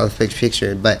whatever, or saw the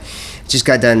picture. But just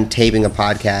got done taping a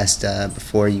podcast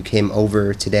before you came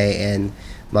over today, and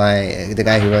the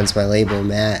guy who runs my label,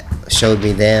 Matt, showed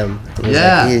me them. He was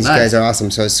Yeah, like, these nice. guys are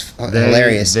awesome. So it's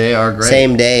hilarious. They are great.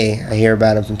 Same day, I hear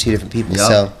about them from 2 different people. Yep.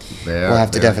 So They are- we'll have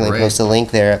to they're definitely great. post a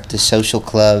link there up to Social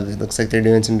Club. It looks like they're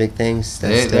doing some big things.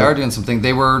 They That's are dope. doing something.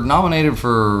 They were nominated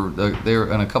for they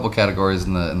were in a couple categories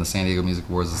in the San Diego Music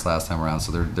Awards this last time around.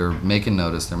 So they're making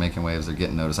notice. They're making waves. They're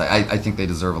getting noticed. I think they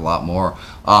deserve a lot more.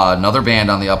 Another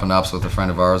band on the up and ups with a friend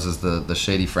of ours is the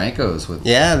Shady Francos.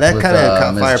 Yeah, that with, kind of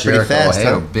caught Ms. fire pretty Jericho fast.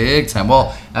 Ojeda, Huh? big time.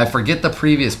 Well, I forget the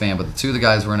previous band, but the 2 of the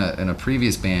guys were in a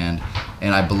previous band,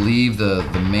 and I believe the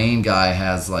main guy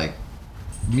has like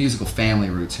musical family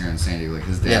roots here in San Diego. Like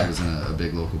his dad was in a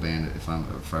big local band, if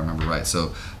I remember right.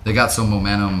 So they got some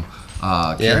momentum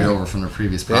carried over from the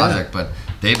previous project, but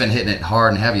they've been hitting it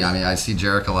hard and heavy. I mean, I see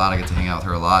Jerica a lot. I get to hang out with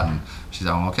her a lot, and she's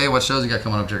like, okay, what shows you got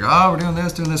coming up, Jerica? Oh, we're doing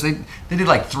this. They did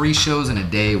like 3 shows in a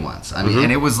day once. I mean,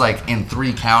 and it was like in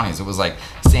 3 counties. It was like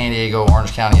San Diego,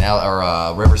 Orange County,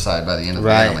 and Riverside by the end of the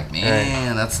day. I'm like,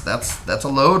 man, that's a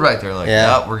load right there. Like,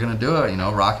 yeah, we're gonna do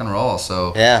it. Rock and roll.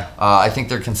 So I think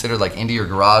they're considered like indie or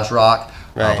garage rock.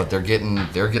 Right. But they're getting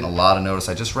a lot of notice.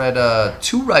 I just read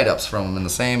 2 write-ups from them in the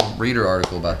same Reader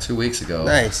article about 2 weeks ago.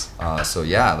 Nice. So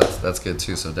yeah, that's good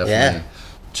too. So definitely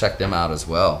check them out as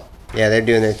well. Yeah, they're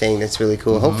doing their thing. That's really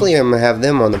cool. Hopefully, I'm gonna have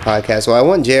them on the podcast. Well, I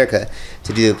want Jerica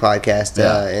to do the podcast,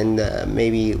 and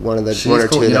maybe one or She's two.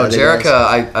 Cool. Of the other Jerica,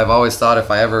 guys. I've always thought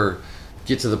if I ever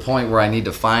get to the point where I need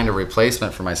to find a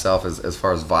replacement for myself as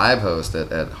far as vibe host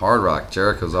at Hard Rock,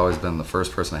 Jerica's always been the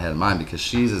first person I had in mind because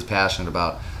she's as passionate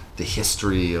about the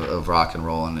history of rock and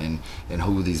roll and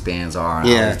who these bands are and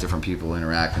how these different people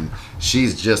interact, and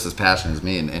she's just as passionate as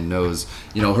me and knows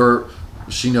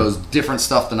she knows different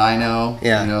stuff than I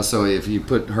know. So if you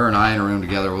put her and I in a room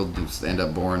together, we'll just end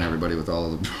up boring everybody with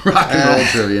all of the rock and roll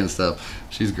trivia and stuff.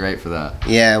 She's great for that.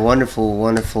 Yeah,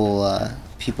 wonderful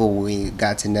people we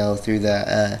got to know through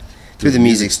the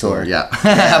music store. Yeah,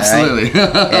 absolutely.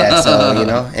 Right?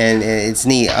 So and it's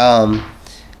neat.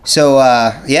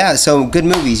 So good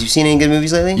movies. You've seen any good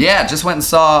movies lately? Yeah, just went and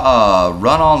saw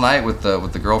Run All Night with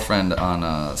the girlfriend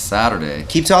on Saturday.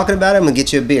 Keep talking about it. I'm gonna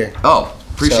get you a beer. Oh,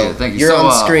 appreciate it. Thank you. You're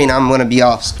on screen. I'm gonna be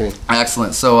off screen.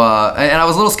 Excellent. So and I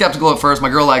was a little skeptical at first. My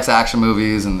girl likes action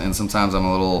movies, and sometimes I'm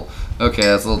a little that's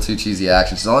a little too cheesy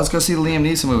action. She's let's go see the Liam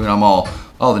Neeson movie, and I'm all,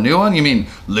 the new one? You mean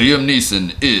Liam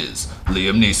Neeson is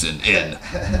Liam Neeson in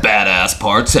Badass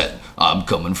Part 10? I'm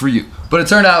coming for you. But it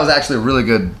turned out it was actually a really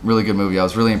good movie. I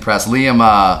was really impressed.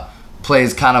 Liam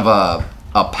plays kind of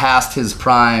a past his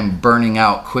prime, burning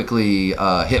out quickly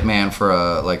hitman for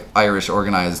a Irish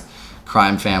organized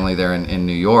crime family there in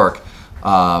New York,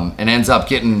 and ends up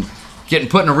getting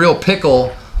put in a real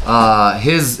pickle.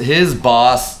 His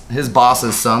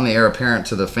boss's son, the heir apparent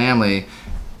to the family,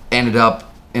 ended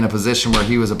up in a position where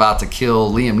he was about to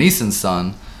kill Liam Neeson's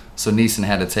son. So Neeson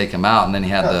had to take him out, and then he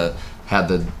had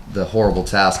the horrible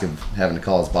task of having to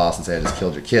call his boss and say, I just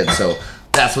killed your kid. So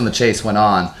that's when the chase went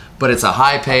on. But it's a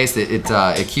high pace.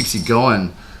 It keeps you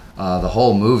going the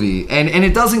whole movie. And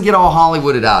it doesn't get all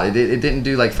Hollywooded out. It didn't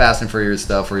do like Fast and Furious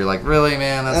stuff where you're like, really,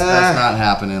 man, that's not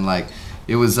happening. Like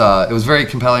it was very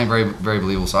compelling, very, very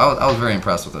believable. So I was very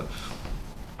impressed with it.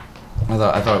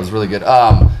 I thought it was really good.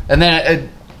 And then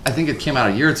I think it came out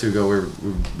a year or two ago where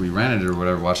we rented it or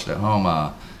whatever, watched it at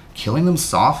home. Killing Them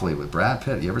Softly with Brad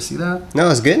Pitt. You ever see that? No,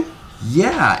 it's good.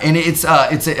 Yeah, and it's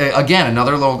again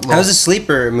another little. That was a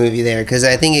sleeper movie there because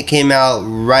I think it came out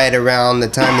right around the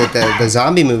time that the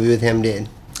zombie movie with him did.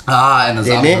 And the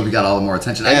zombie movie got all the more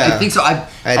attention. I think so. I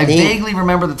vaguely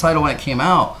remember the title when it came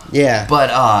out. Yeah.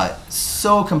 But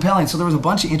so compelling. So there was a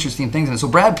bunch of interesting things in it. So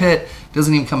Brad Pitt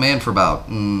doesn't even come in for about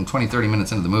 20, 30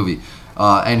 minutes into the movie,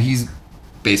 and he's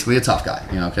basically a tough guy.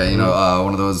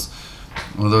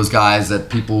 One of those guys that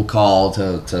people call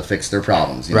to fix their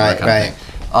problems. That kind of thing.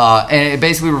 And it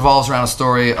basically revolves around a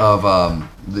story of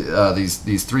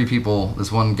these 3 people.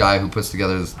 This one guy who puts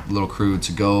together this little crew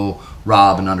to go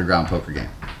rob an underground poker game.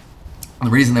 And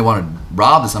the reason they want to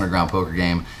rob this underground poker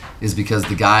game is because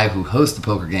the guy who hosts the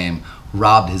poker game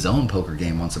robbed his own poker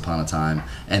game once upon a time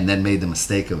and then made the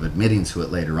mistake of admitting to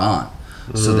it later on.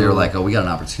 So they were like, we got an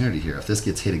opportunity here. If this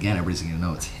gets hit again, everybody's going to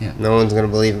know it's him. No one's going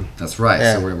to believe him. That's right.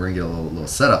 Yeah. So we're going to get a little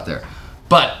setup there.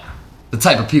 But the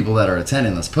type of people that are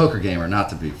attending this poker game are not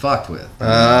to be fucked with.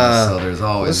 So there's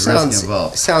always risk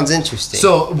involved. Sounds interesting.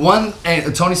 So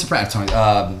Tony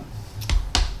Soprano.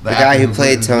 The guy who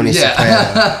played Tony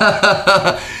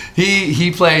Soprano.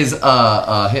 He plays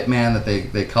a hitman that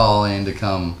they call in to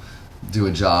come do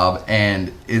a job,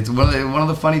 and it's one of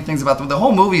the funny things about the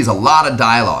whole movie is a lot of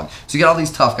dialogue. So you got all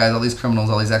these tough guys, all these criminals,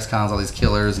 all these ex-cons, all these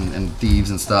killers and thieves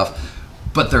and stuff,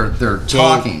 but they're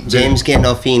talking. James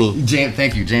Gandolfini.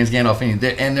 Thank you, James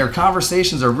Gandolfini. And their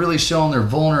conversations are really showing their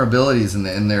vulnerabilities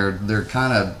and their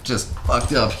kind of just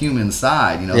fucked up human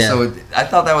side, Yeah. So I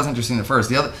thought that was interesting at first.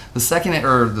 The second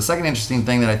interesting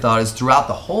thing that I thought is throughout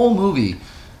the whole movie,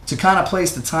 to kind of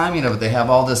place the timing of it, they have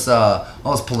all this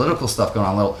political stuff going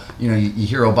on. You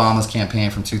hear Obama's campaign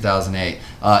from 2008.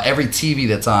 Every TV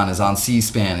that's on is on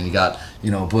C-SPAN, and you got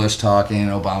Bush talking,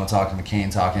 Obama talking,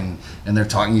 McCain talking, and they're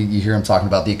talking. You hear them talking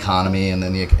about the economy and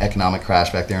then the economic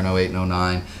crash back there in 08 and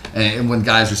 09. And when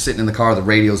guys are sitting in the car, the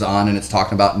radio's on and it's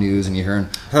talking about news, and you're hearing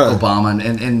Obama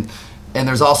and and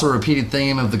there's also a repeated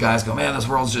theme of the guys go, man, this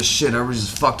world's just shit. Everybody's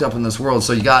just fucked up in this world.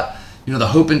 So you got, you know, the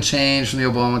hope and change from the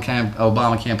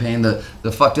Obama campaign,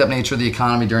 the fucked up nature of the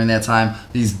economy during that time,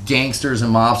 these gangsters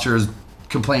and mobsters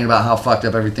complaining about how fucked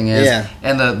up everything is. Yeah.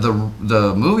 And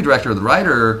the movie director, the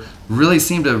writer, really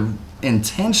seemed to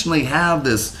intentionally have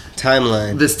this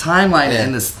timeline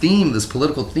and this theme, this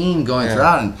political theme going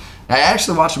throughout. And I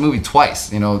actually watched the movie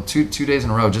twice, you know, two days in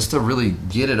a row, just to really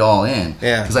get it all in.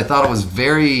 Yeah. Because I thought it was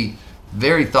very,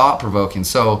 very thought provoking.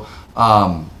 So,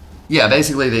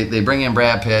 basically they bring in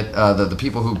Brad Pitt, the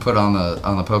people who put on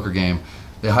the poker game.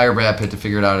 They hire Brad Pitt to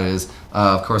figure it out. It is,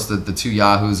 of course, the two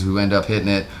yahoos who end up hitting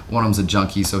it. One of them's a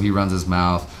junkie, so he runs his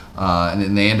mouth, and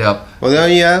then they end up. Well,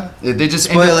 yeah. They just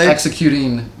end up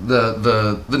executing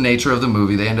the nature of the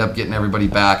movie. They end up getting everybody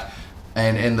back,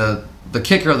 and the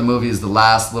kicker of the movie is the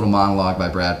last little monologue by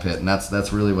Brad Pitt, and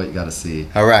that's really what you got to see.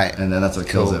 All right. And then that's what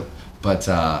kills it. But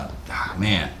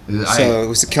man, so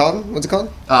what's it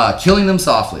called? Killing Them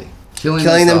Softly.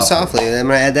 Killing Them Softly. I'm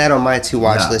gonna add that on my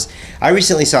to-watch list. I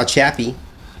recently saw Chappie.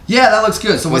 Yeah, that looks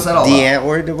good. So what's that all about?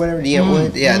 Antwoord or whatever.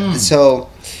 Antwoord. Yeah. So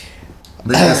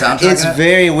the soundtrack. It's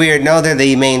very weird. No, they're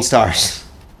the main stars.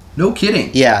 No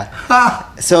kidding. Yeah.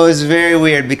 So it's very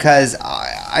weird because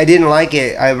I didn't like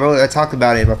it. I talked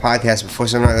about it in my podcast before,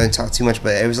 so I'm not going to talk too much.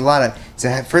 But it was a lot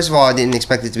of. First of all, I didn't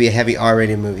expect it to be a heavy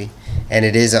R-rated movie, and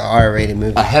it is an R-rated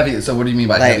movie. A heavy. So what do you mean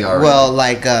by heavy R-rated? Well,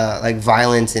 like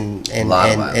violence and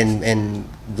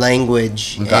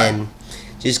language and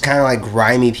just kind of like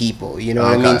grimy people. You know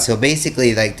what I mean? So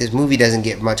basically, like this movie doesn't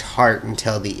get much heart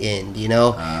until the end. You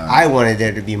know, I wanted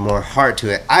there to be more heart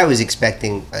to it. I was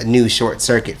expecting a new Short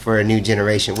Circuit for a new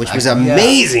generation, which was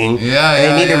amazing.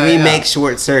 They need to remake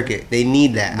Short Circuit. They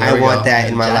need that. I want that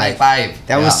in my life.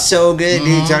 That was so good,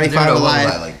 dude. Johnny Five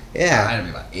Alive. Yeah. I had to be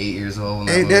about 8 years old.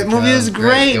 That movie was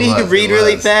great. He could read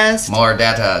really fast. More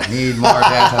data. Need more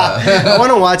data. I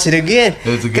want to watch it again.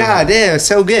 It's a good God damn, it's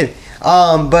so good.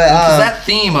 But that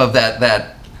theme of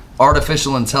that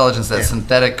artificial intelligence, that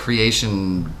synthetic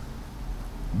creation,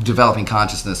 developing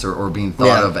consciousness or being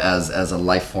thought of as a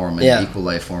life form, an equal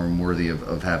life form worthy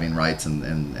of having rights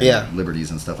and liberties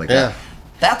and stuff like that.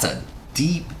 That's a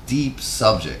deep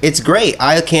subject. It's great.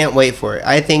 I can't wait for it.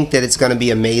 I think that it's going to be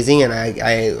amazing, and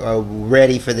I'm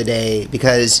ready for the day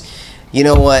because, you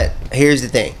know what? Here's the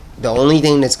thing. The only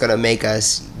thing that's going to make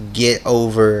us get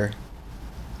over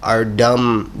our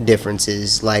dumb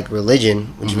differences, like religion,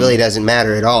 which really doesn't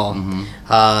matter at all,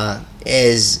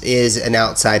 is an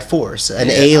outside force, an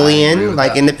alien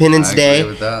like Independence Day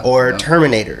or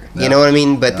Terminator. You know what I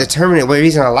mean? But the Terminator. The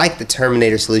reason I like the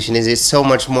Terminator solution is it's so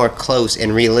much more close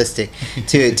and realistic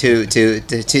to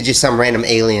just some random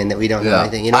alien that we don't know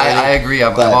anything. You know, I agree.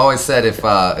 I've always said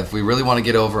if we really want to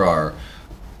get over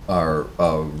our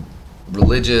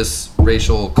religious,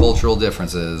 racial, cultural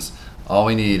differences, all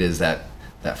we need is that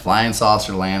flying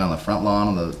saucer land on the front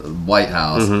lawn of the White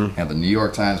House, have the New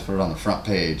York Times put it on the front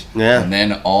page, and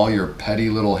then all your petty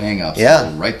little hang-ups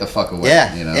go right the fuck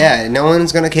away. You know? No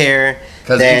one's going to care.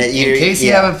 Because in case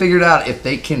you haven't figured out, if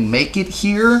they can make it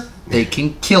here, they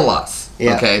can kill us.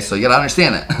 Okay, so you got to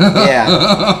understand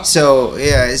that. So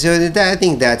I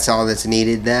think that's all that's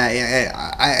needed.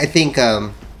 I think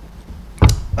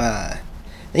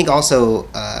also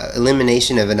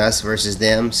elimination of an us versus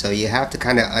them. So you have to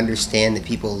kind of understand that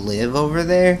people live over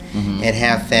there and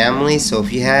have families. So if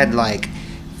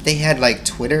they had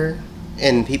Twitter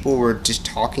and people were just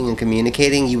talking and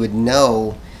communicating, you would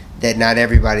know that not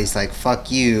everybody's like, fuck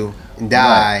you and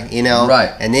die, you know?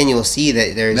 And then you'll see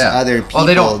that there's other people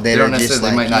that are just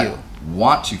like you. They might not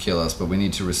want to kill us, but we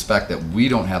need to respect that we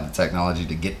don't have the technology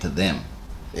to get to them.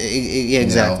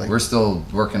 Exactly. You know, we're still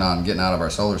working on getting out of our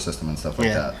solar system and stuff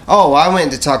like that. Oh, I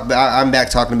went to talk about. I'm back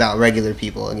talking about regular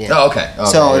people again. Oh, okay.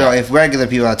 So no, if regular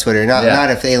people have Twitter, not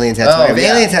if aliens had Twitter. If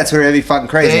aliens had Twitter, it'd be fucking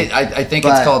crazy. I think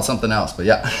it's called something else, but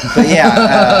yeah.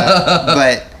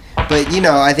 But you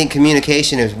know, I think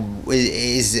communication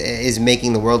is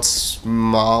making the world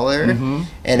smaller, and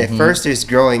at first there's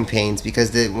growing pains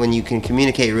because when you can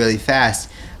communicate really fast.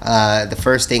 The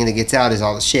first thing that gets out is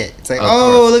all the shit. It's like,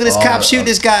 look at this cop shoot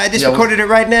this guy. I just recorded it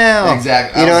right now.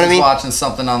 Exactly. You know what I mean? I was watching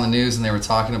something on the news and they were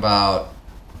talking about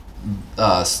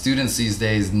students these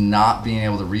days not being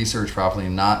able to research properly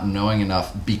and not knowing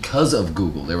enough because of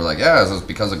Google. They were like, is this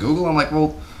because of Google? I'm like,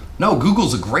 well, no,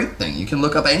 Google's a great thing. You can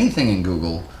look up anything in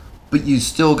Google, but you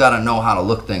still got to know how to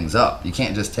look things up. You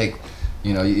can't just take,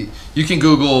 you can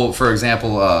Google, for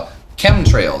example,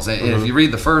 chemtrails. And if you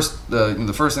read the first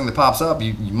thing that pops up,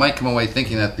 you might come away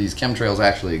thinking that these chemtrails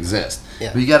actually exist.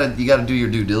 Yeah. But you gotta do your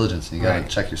due diligence, and you gotta Right.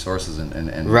 check your sources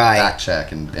and Right. fact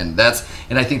check, and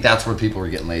I think that's where people are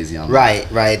getting lazy on. Right.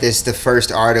 This the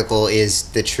first article is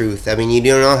the truth. I mean, you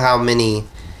don't know how many.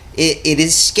 It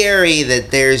is scary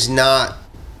that there's not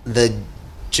the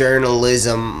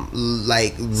journalism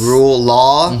like rule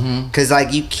law, because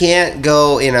like you can't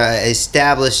go in a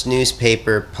established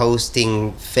newspaper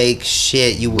posting fake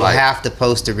shit. You will Right. have to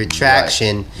post a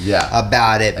retraction Right. Yeah.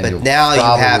 about it. And But you'll now you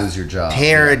probably have lose your job.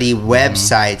 parody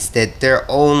websites that their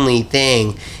only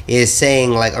thing is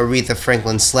saying like Aretha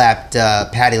Franklin slapped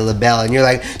Patti LaBelle, and you're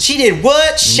like, she did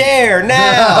what? Share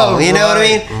now. You know what I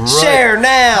mean? Right. Share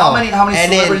now. How many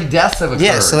And then- celebrity deaths have occurred?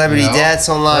 Yeah, celebrity you know? deaths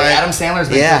online. Like Adam Sandler's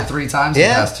been killed 3 times in the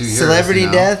past 2 years. Celebrity you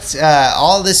know? deaths,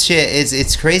 all this shit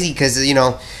it's crazy because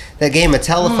that game of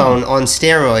telephone on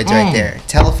steroids right there.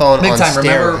 Telephone Big on time.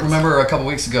 steroids. Remember a couple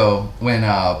weeks ago when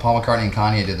Paul McCartney and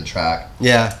Kanye did the track,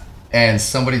 Yeah. and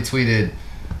somebody tweeted,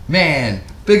 "Man,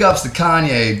 big ups to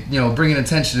Kanye, bringing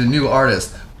attention to new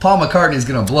artists. Paul McCartney's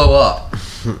gonna blow up."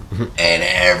 And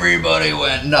everybody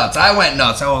went nuts. I went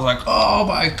nuts. I was like, "Oh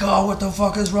my god, what the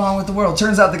fuck is wrong with the world?"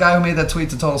 Turns out the guy who made that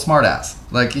tweet's a total smartass.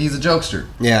 Like, he's a jokester.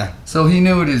 Yeah. So he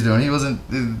knew what he was doing. He wasn't,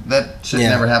 that shit Yeah.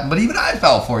 never happened. But even I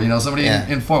fell for it. Somebody Yeah.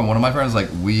 informed. One of my friends was like,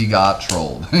 "We got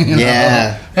trolled." you know?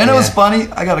 Yeah. And it was Yeah. funny.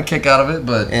 I got a kick out of it,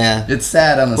 but Yeah. it's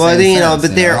sad on the Well, same sense,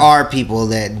 but there are people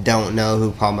that don't know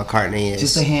who Paul McCartney is.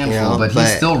 Just a handful, but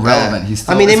he's still relevant. He's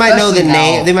still, I mean, they might know the especially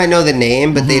name. now- They might know the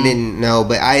name, but they didn't know.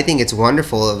 But I think it's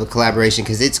wonderful of a collaboration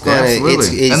because it's going to.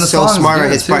 Absolutely. And the It's so song is smart on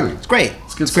good, his part. too. It's great.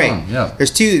 It's a good great. song, yeah.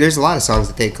 There's a lot of songs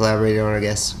that they collaborated on. I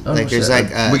guess Oh, like there's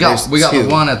shit. like we got two. the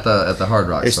one at the Hard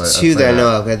Rock. There's so two I'd that I say know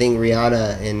of. I think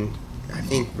Rihanna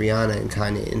and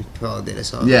Kanye and Paul did a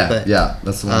song. Yeah, but, yeah,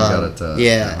 that's the one we got at. Hard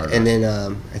yeah, Rock. and then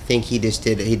I think he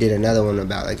did another one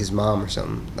about like his mom or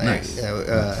something. Like, Nice.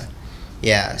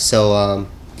 Yeah.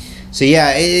 So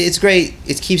yeah, it's great.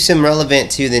 It keeps him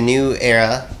relevant to the new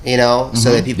era,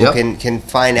 so that people Yep. can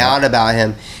find out about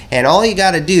him. And all you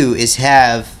got to do is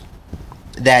have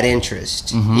that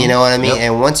interest. You know what I mean? Yep.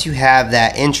 And once you have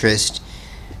that interest,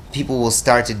 people will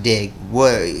start to dig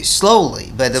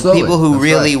slowly. But the Slowly, people who that's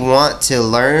really right. want to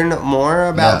learn more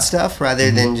about Yeah. stuff rather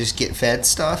than just get fed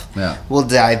stuff, Yeah. will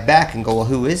dive back and go, well,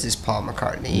 who is this Paul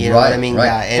McCartney? You know what I Right, mean? right.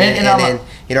 Guy. And And I'm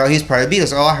then, he's part of the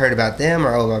Beatles. Oh, I heard about them,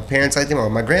 or oh, my parents liked them, or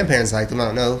my grandparents liked them. I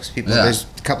don't know. People, Yeah. there's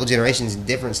a couple generations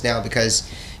difference now because,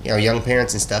 young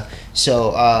parents and stuff.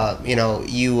 So,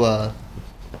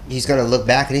 he's gonna look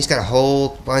back and he's got a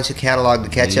whole bunch of catalog to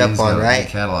catch up He's on, got a right?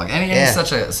 good catalog, and Yeah.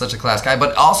 he's such a class guy.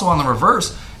 But also on the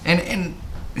reverse, and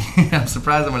I'm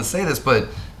surprised I'm going to say this, but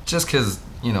just because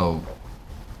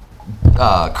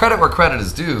credit where credit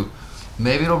is due,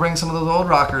 maybe it'll bring some of those old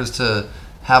rockers to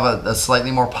have a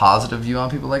slightly more positive view on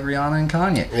people like Rihanna and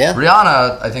Kanye. Yeah.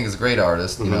 Rihanna, I think, is a great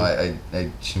artist.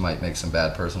 She might make some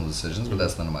bad personal decisions, but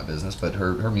that's none of my business. But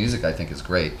her music, I think, is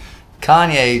great.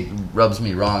 Kanye rubs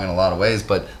me wrong in a lot of ways,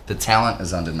 but the talent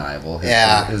is undeniable.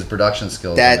 His production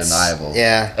skills are undeniable.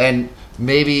 Yeah. And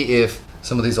maybe if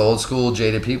some of these old school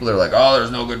jaded people are like, "Oh,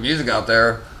 there's no good music out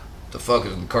there. The fuck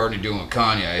is McCartney doing with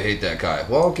Kanye? I hate that guy."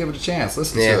 Well, give it a chance.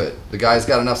 Listen Yeah. to it. The guy's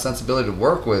got enough sensibility to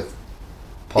work with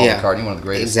Paul McCartney, one of the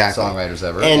greatest songwriters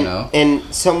ever. And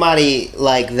somebody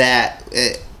like that,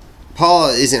 Paul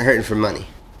isn't hurting for money.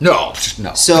 No.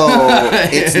 So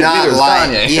it's not Neither is like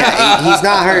Kanye. he's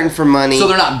not hurting for money. So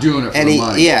they're not doing it for the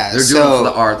money. Yeah, They're doing it for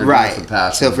the art. They're doing it for the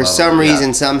passion. So for blah, some blah, blah.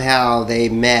 reason, somehow they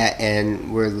met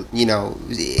and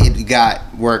it got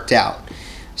worked out.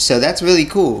 So that's really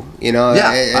cool. Yeah,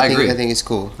 I agree. I think it's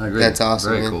cool. I agree. That's awesome.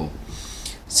 Very man. cool.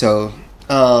 So,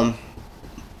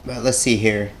 but let's see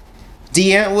here.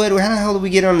 DeAntwood, how the hell did we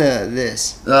get on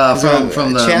this? From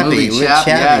the Chappie, movie with Chappie,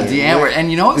 yeah, Chappie. DeAntwood. And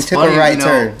We took a right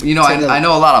turn. I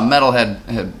know a lot of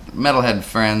metalhead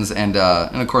friends, and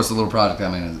of course the little project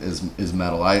I'm in is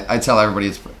metal. I tell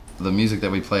everybody the music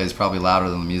that we play is probably louder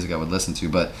than the music I would listen to,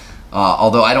 but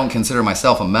although I don't consider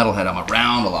myself a metalhead, I'm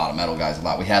around a lot of metal guys a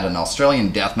lot. We had an Australian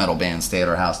death metal band stay at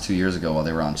our house 2 years ago while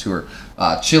they were on tour.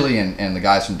 Chili and the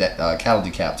guys from Cattle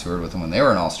Decap toured with them when they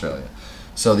were in Australia.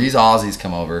 So these Aussies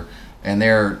come over, and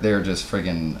they're just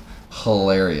friggin'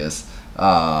 hilarious.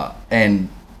 And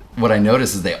what I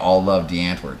noticed is they all love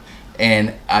DeAntwoord.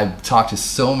 And I've talked to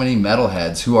so many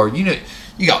metalheads who are, you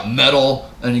got metal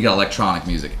and you got electronic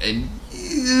music. And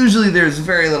usually there's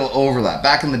very little overlap.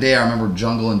 Back in the day, I remember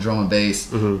jungle and drum and bass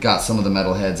got some of the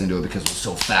metalheads into it because it was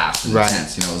so fast and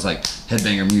intense. It was like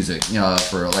headbanger music,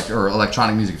 or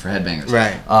electronic music for headbangers.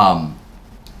 Right.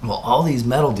 Well, all these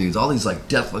metal dudes, all these like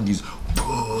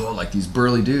these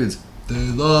burly dudes,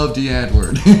 They love the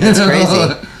N-word. It's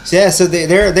crazy. So yeah, so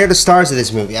they're the stars of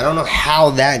this movie. I don't know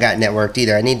how that got networked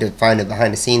either. I need to find it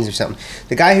behind the scenes or something.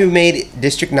 The guy who made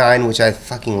District 9, which I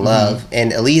fucking love,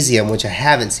 and Elysium, which I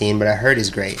haven't seen but I heard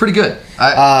is great. Pretty good.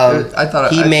 I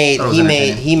thought he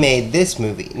made this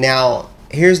movie. Now,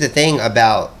 here's the thing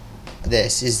about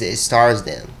this is that it stars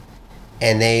them,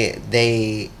 and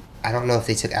they I don't know if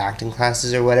they took acting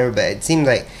classes or whatever, but it seemed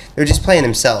like they were just playing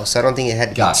themselves, so I don't think it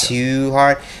had to be too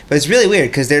hard. But it's really weird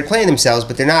because they're playing themselves,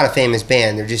 but they're not a famous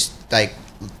band. They're just like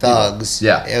thugs.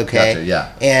 Yeah. Okay. Gotcha,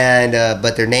 yeah. And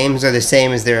but their names are the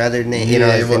same as their other name. You know,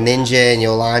 as the Ninja and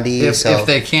Yolandi. If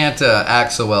they can't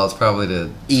act so well, it's probably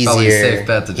easier. Probably a safe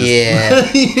bet to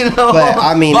just you know. But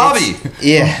I mean, Bobby.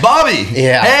 Bobby.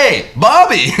 Yeah. Hey,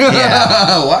 Bobby.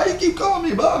 Yeah. Why do you keep calling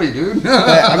me Bobby, dude? But,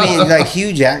 I mean, like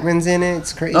Hugh Jackman's in it.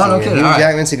 It's crazy. Oh, no kidding. Hugh All right.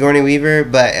 Jackman, Sigourney Weaver.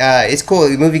 But it's cool.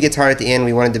 The movie gets hard at the end.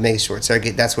 We wanted to make a short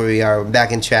circuit. That's where we are. We're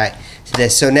back in track to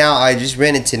this. So now I just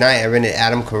rented tonight. I rented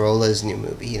Adam Carolla's new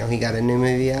movie. You know, he got a new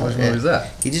movie out. Which movie is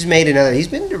that? He just made another. He's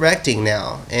been directing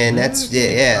now, and that's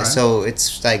yeah. Right. So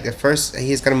it's like the first.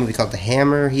 He's got a movie called The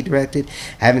Hammer. He directed.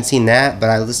 I haven't seen that, but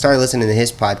I started listening to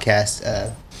his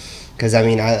podcast. Because I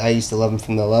mean, I used to love him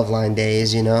from the Loveline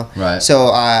days, you know. Right. So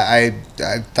I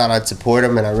thought I'd support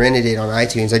him, and I rented it on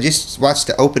iTunes. I just watched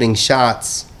the opening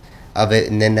shots of it,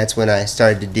 and then that's when I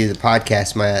started to do the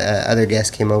podcast. My other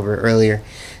guest came over earlier,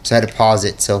 so I had to pause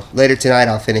it. So later tonight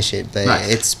I'll finish it, but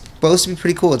it's supposed to be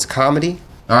pretty cool. It's a comedy.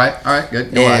 All right, good.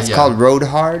 It's called Road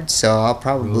Hard, so I'll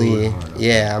probably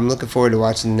I'm looking forward to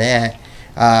watching that.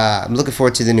 I'm looking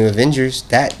forward to the new Avengers.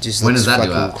 That just looks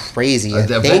fucking crazy.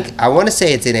 I want to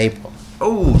say it's in April.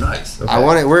 Oh, nice.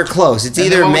 Okay. We're close. It's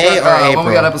either May or April. When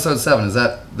we got episode 7, is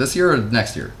that this year or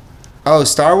next year? Oh,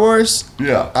 Star Wars?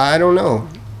 Yeah. I don't know.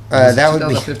 That would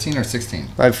be 2015 or 16.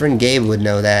 My friend Gabe would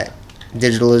know that.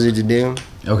 Digital Lizard to Doom.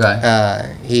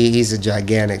 Okay. He's a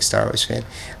gigantic Star Wars fan.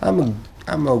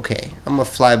 I'm okay. I'm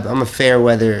a fair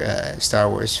weather Star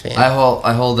Wars fan. I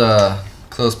hold a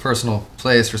close personal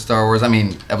place for Star Wars. I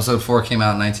mean, Episode 4 came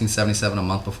out in 1977, a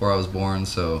month before I was born.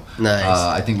 So nice.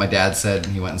 I think my dad said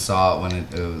he went and saw it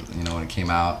when it came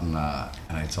out, and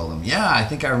I told him, yeah, I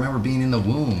think I remember being in the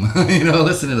womb,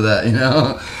 listening to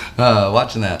that,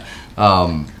 watching that.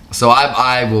 So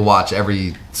I will watch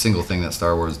every single thing that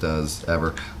Star Wars does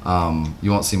ever.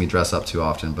 You won't see me dress up too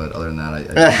often, but other than that,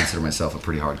 I consider myself a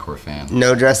pretty hardcore fan.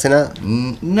 No dressing up?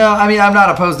 No, I mean, I'm not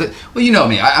opposed to... Well, you know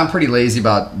me. I'm pretty lazy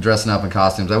about dressing up in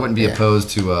costumes. I wouldn't be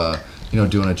opposed to,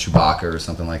 doing a Chewbacca or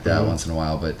something like that once in a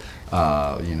while, but,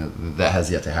 that has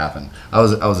yet to happen. I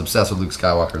was obsessed with Luke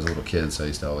Skywalker as a little kid, so I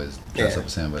used to always dress up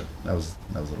as him, but that was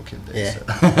little kid days.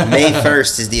 Yeah. So. May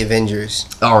 1st is the Avengers.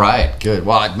 All right, good.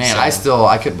 Well, man,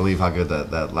 I couldn't believe how good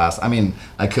that last... I mean,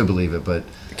 I could believe it, but...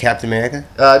 Captain America?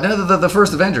 No, the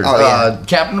first Avengers. Oh, yeah.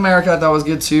 Captain America I thought was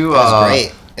good, too. That was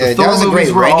great. The Thor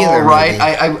movies were all right.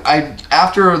 I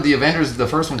after the Avengers, the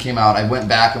first one came out, I went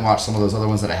back and watched some of those other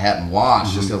ones that I hadn't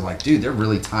watched. Just 'cause I was like, dude, they're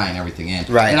really tying everything in.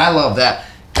 Right. And I love that.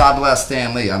 God bless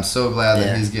Stan Lee. I'm so glad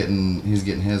that he's getting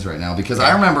his right now, because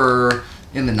I remember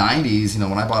in the 90s,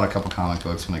 when I bought a couple comic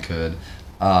books when I could,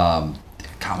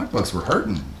 comic books were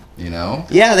hurting.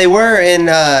 Yeah, they were, and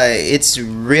it's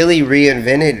really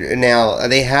reinvented now.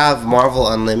 They have Marvel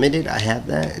Unlimited. I have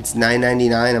that. It's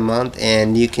 $9.99 a month,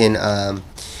 and you can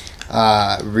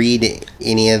read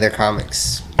any of their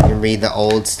comics. You can read the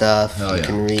old stuff. You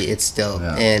can read it's still,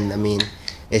 and I mean,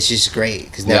 it's just great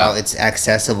because now it's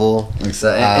accessible.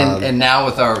 And now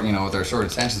with our short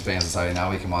attention span society, now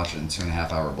we can watch it in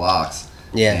 2.5-hour blocks.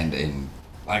 Yeah, and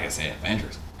like I say,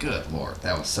 Avengers. Good Lord,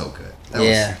 that was so good.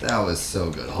 That was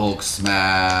so good. Hulk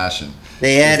smash, and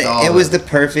they had it was the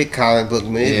perfect comic book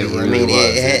movie.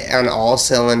 It hit on all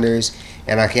cylinders,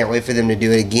 and I can't wait for them to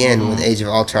do it again with Age of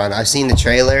Ultron. I've seen the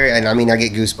trailer, and I mean I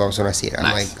get goosebumps when I see it.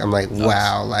 I'm like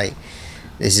wow, like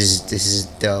this is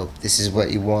dope. This is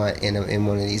what you want in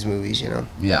one of these movies,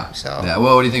 Yeah. So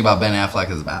well, what do you think about Ben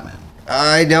Affleck as Batman?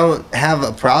 I don't have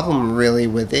a problem really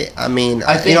with it. I mean,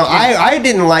 I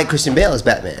didn't like Christian Bale as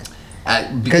Batman.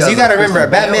 Because you got to remember,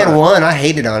 Batman 1, I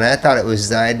hated on it. I thought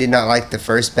I did not like the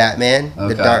first Batman,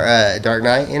 the Dark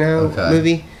Knight,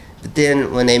 movie. But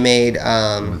then when they made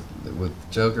with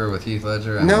Joker with Heath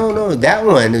Ledger, no, that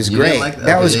one was great.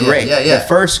 That was great. Yeah, the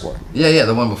first one. Yeah,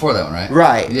 the one before that one, right?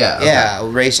 Right. Yeah.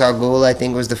 Ra's al Ghul, I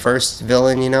think, was the first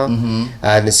villain.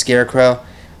 And the Scarecrow.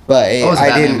 But Was I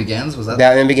Batman didn't. Begins? Was that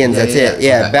Batman Begins? That's it.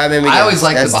 Yeah, Okay. Batman Begins. I always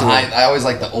like that's the one. behind. I always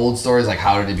like the old stories, like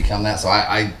how did he become that. So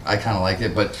I kind of like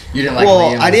it, but you didn't like.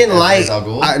 Well, Liam I didn't as like. Ra's al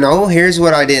Ghul? No, here's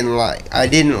what I didn't like. I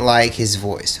didn't like his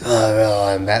voice. Oh,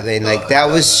 I'm Batman. Like that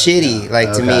was shitty.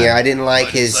 Like to me, Okay. I didn't like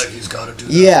his. he's gotta do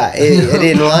that. Yeah, I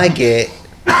didn't like it.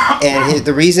 And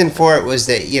the reason for it was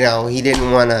that, you know, he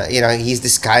didn't want to, you know, he's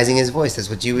disguising his voice. That's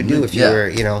what you would do if you Yeah. were,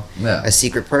 you know, Yeah. a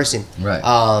secret person. Right.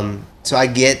 So I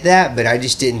get that, but I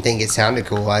just didn't think it sounded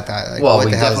cool. I thought, like, Well, what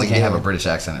we the hell is definitely he can't have a doing? British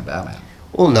accent in Batman.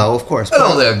 Well, no, of course.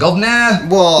 Hello there, Governor.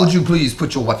 Well- would you please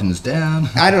put your weapons down?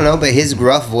 I don't know, but his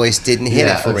gruff voice didn't hit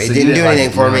it for me. It so you didn't do like anything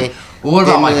it, for you me. like- Well, what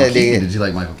about Didn't Michael really dig Keaton? it. Did you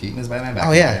like Michael Keaton as Batman? Back Oh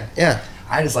in the yeah, day? yeah.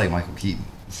 I just like Michael Keaton.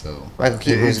 So Michael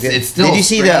Keaton was good. It's still Did you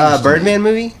see the strange to me. Birdman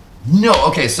movie? No.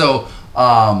 Okay, so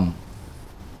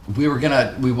we were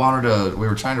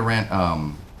trying to rent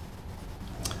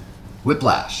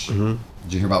Whiplash. Mm-hmm.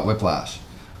 Did you hear about Whiplash?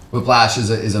 Whiplash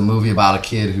is a movie about a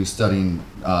kid who's studying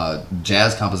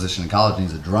jazz composition in college, and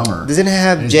he's a drummer. Doesn't it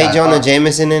have And he's J. got Jonah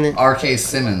Jameson in it? R.K.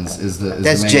 Simmons is the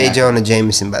That's the main J. actor. Jonah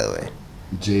Jameson, by the way.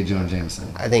 J. Jonah Jameson.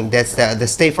 I think that's the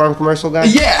State Farm commercial guy.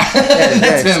 Yeah,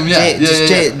 that's him. Yeah,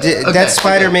 Okay. That's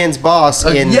Spider-Man's boss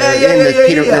in the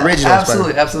the original.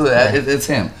 Absolutely, Spider-Man. absolutely. Yeah. It's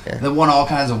him. Yeah. That won all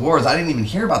kinds of awards. I didn't even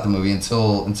hear about the movie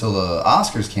until the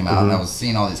Oscars came out, and I was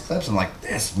seeing all these clips. And I'm like,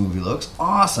 this movie looks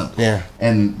awesome. Yeah.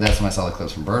 And that's when I saw the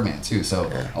clips from Birdman too.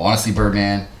 So I want to see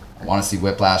Birdman. I want to see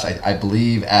Whiplash. I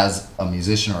believe as a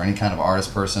musician or any kind of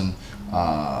artist person.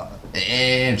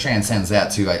 And it transcends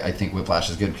that too. I think Whiplash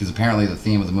is good because apparently the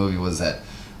theme of the movie was that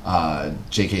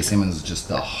J.K. Simmons is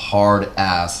just a hard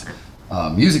ass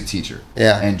music teacher,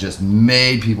 Yeah. and just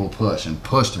made people push and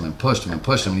pushed him and pushed him and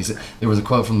pushed him. And he said there was a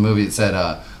quote from the movie that said,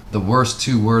 "The worst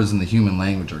two words in the human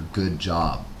language are good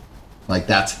job." Like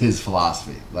that's his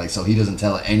philosophy. Like so he doesn't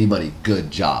tell anybody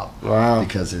good job. Wow.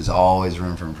 Because there's always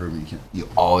room for improvement. You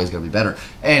always got to be better.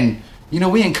 And you know,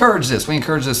 we encourage this. We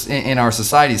encourage this in our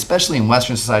society, especially in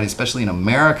Western society, especially in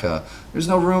America. There's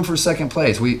no room for second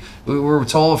place. We were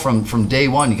told from day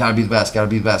one, you got to be the best, got to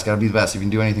be the best, got to be the best. If you can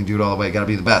do anything, do it all the way. Got to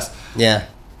be the best. Yeah.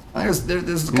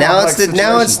 There's Now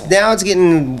it's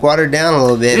getting watered down a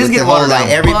little bit. It is with getting the whole, watered down,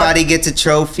 everybody gets a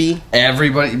trophy.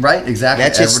 Everybody, right? Exactly.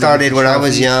 That just started when I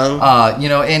was young. You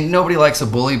know, and nobody likes a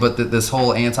bully, but this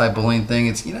whole anti-bullying thing,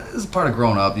 it's this is part of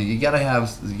growing up. You gotta have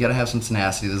some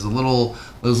tenacity. There's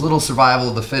those little survival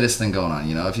of the fittest thing going on.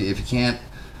 You know, if you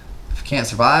can't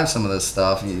survive some of this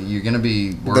stuff, you're gonna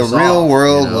be worse off. The real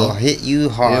world you know? will hit you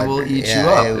hard. It will eat Yeah, you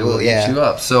up. it It will, will yeah. eat you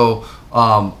up. So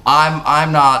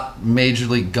I'm not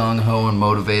majorly gung ho and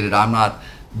motivated.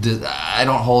 I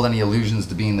don't hold any illusions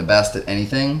to being the best at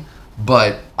anything.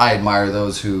 But I admire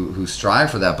those who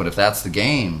strive for that. But if that's the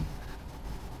game,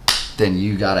 then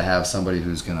you got to have somebody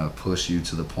who's going to push you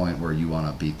to the point where you want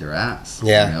to beat their ass.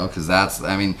 Yeah. You know, because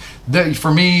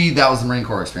for me, that was the Marine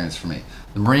Corps experience for me.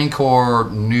 The Marine Corps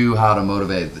knew how to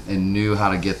motivate and knew how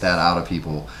to get that out of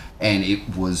people. And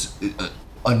it was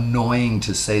annoying,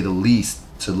 to say the least,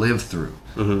 to live through.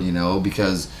 Mm-hmm. You know,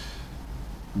 because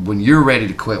when you're ready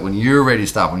to quit, when you're ready to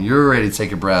stop, when you're ready to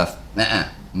take a breath,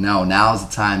 no, now's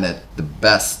the time that the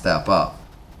best step up.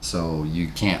 So you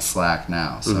can't slack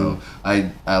now. So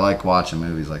I like watching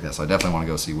movies like that. So I definitely want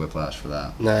to go see Whiplash for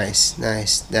that. Nice.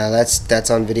 Now that's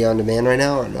on video on demand right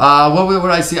now, or no? What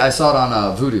did I see? I saw it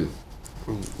on Vudu.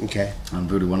 Okay. On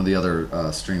Vudu, one of the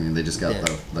other streaming. They just got Yeah.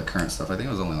 the current stuff. I think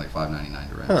it was only like $5.99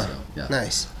 to rent. Huh. So yeah.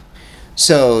 Nice.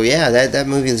 So yeah, that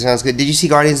movie sounds good. Did you see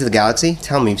Guardians of the Galaxy?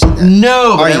 Tell me you've seen that.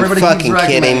 No, but Are you everybody fucking keeps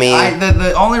recommending kidding me? it.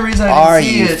 The only reason I Are didn't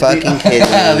see you it. fucking kidding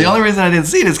me? The only reason I didn't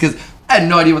see it is because I had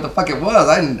no idea what the fuck it was.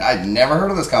 I'd never heard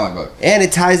of this comic book. And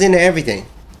it ties into everything.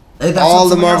 Hey, that's All what the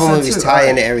somebody else Marvel said, movies too. tie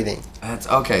into everything. That's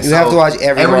okay. You have to watch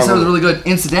every Everybody said it was Marvel really good.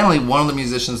 Incidentally, one of the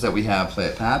musicians that we have play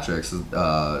at Patrick's,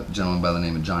 a gentleman by the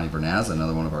name of Johnny Vernazza,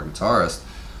 another one of our guitarists,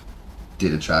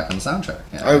 did a track on the soundtrack.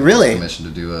 Yeah, Oh, really? I was commissioned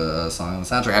to do a song on the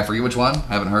soundtrack. I forget which one.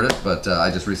 I haven't heard it, but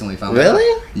I just recently found it.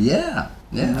 Really? out. Yeah.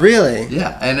 Yeah. Really?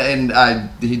 Yeah. And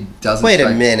he doesn't. Wait a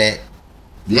strike- minute.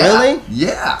 Yeah. Really?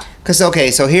 Yeah. Because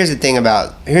so here's the thing and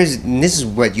this is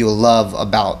what you'll love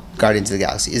about Guardians of the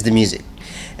Galaxy is the music.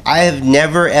 I have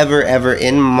never ever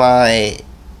in my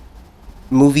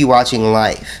movie watching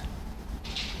life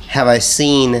have I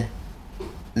seen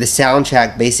the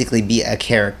soundtrack basically be a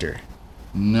character.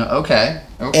 No. Okay.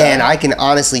 Okay. And I can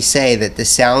honestly say that the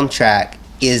soundtrack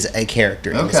is a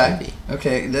character in this Okay. movie.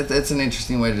 Okay. That's an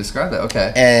interesting way to describe that.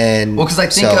 Okay. And Well, because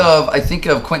I think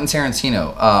of Quentin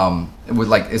Tarantino, with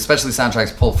like especially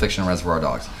soundtracks, Pulp Fiction, Reservoir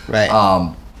Dogs. Right.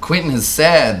 Quentin has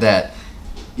said that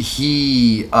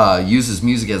he uses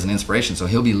music as an inspiration. So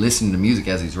he'll be listening to music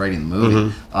as he's writing the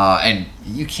movie. And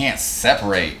you can't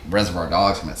separate Reservoir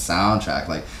Dogs from its soundtrack.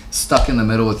 Like, Stuck in the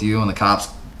Middle with You and the cops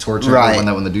torturing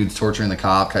when the dude's torturing the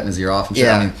cop, cutting his ear off and shit.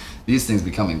 Yeah. I mean, these things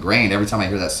become ingrained. Every time I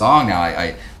hear that song now,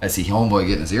 I see Homeboy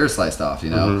getting his ear sliced off, you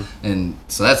know? And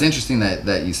so that's interesting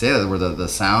that you say that, where the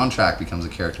soundtrack becomes a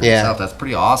character in itself. That's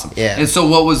pretty awesome. Yeah. And so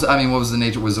what was the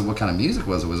nature, what kind of music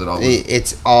was it? Was it all...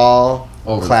 It's all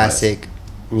Over the classic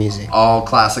music. all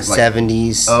classic, like...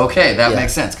 70s. Okay, that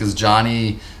makes sense, because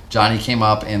Johnny came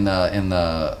up in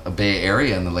the Bay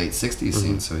Area in the late 60s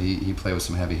scene, so he played with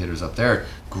some heavy hitters up there.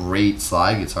 Great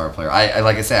slide guitar player. I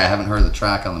like I say, I haven't heard the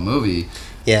track on the movie.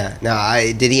 Yeah. Now,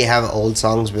 did he have old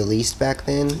songs released back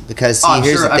then? Because I'm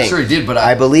here's the thing. I'm sure he did, but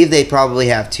I believe they probably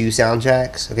have two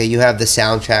soundtracks. Okay, you have the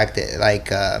soundtrack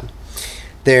that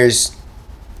there's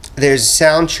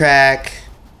soundtrack.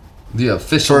 The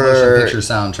official motion picture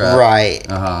soundtrack. Right.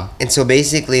 Uh-huh. And so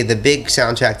basically the big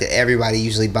soundtrack that everybody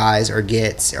usually buys or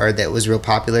gets, or that was real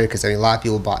popular, because a lot of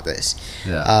people bought this.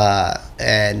 Yeah.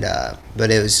 But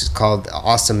it was called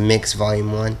Awesome Mix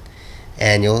Volume 1.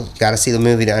 And you got to see the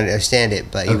movie to understand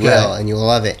it, but you will, and you'll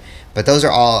love it. But those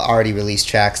are all already released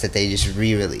tracks that they just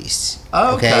re-released.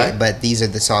 Okay. But these are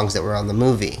the songs that were on the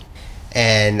movie.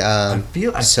 And I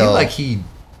feel like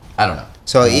I don't know.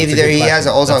 So either he has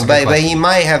an old song, but question. he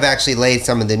might have actually laid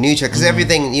some of the new tracks, because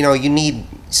everything, you need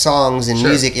songs and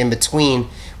music in between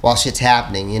while shit's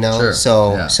happening, Sure.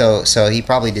 So he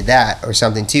probably did that or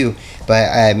something too.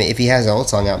 But if he has an old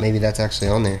song out, maybe that's actually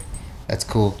on there. That's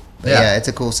cool. But yeah, it's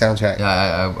a cool soundtrack.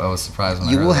 Yeah, I was surprised when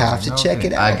you I heard will that. have to check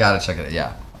it out. I gotta check it.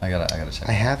 Yeah, I gotta check.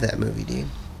 I have that movie, dude.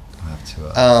 I have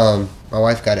to. My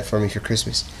wife got it for me for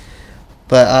Christmas.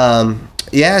 But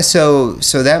yeah, so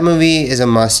that movie is a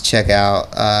must check out.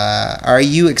 Are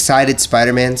you excited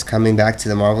Spider-Man's coming back to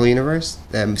the Marvel universe,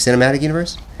 the cinematic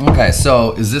universe? Okay,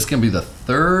 so is this gonna be the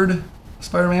third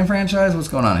Spider-Man franchise? What's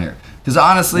going on here? Because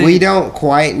honestly, we don't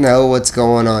quite know what's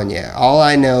going on yet. All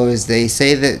I know is they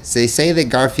say that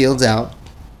Garfield's out,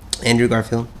 Andrew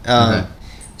Garfield. Okay.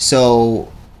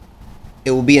 So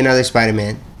it will be another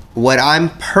Spider-Man. What I'm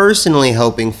personally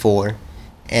hoping for,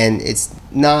 and it's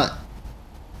a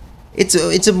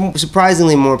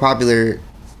surprisingly more popular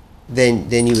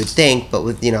than you would think, but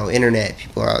with internet,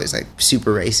 people are always like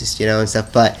super racist, and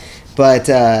stuff. But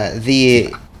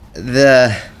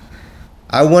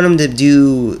I want them to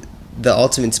do the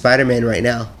Ultimate Spider-Man right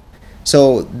now.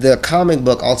 So the comic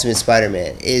book Ultimate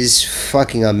Spider-Man is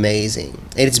fucking amazing.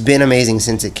 It's been amazing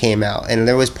since it came out, and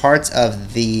there was parts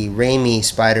of the Raimi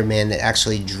Spider-Man that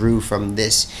actually drew from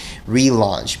this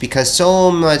relaunch, because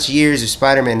so much years of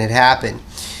Spider-Man had happened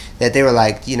that they were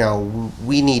like,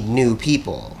 we need new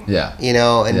people. Yeah.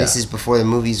 And this is before the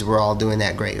movies were all doing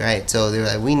that great, right? So they're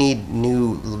like, we need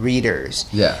new readers.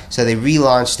 Yeah. So they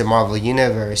relaunched the Marvel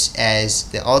Universe as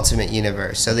the Ultimate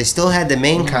Universe. So they still had the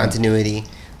main continuity.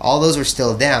 All those were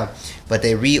still down. But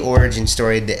they re-origin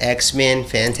storied the X-Men,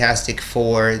 Fantastic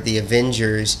Four, the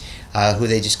Avengers, who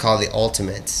they just call the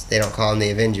Ultimates. They don't call them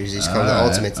the Avengers. They just call them the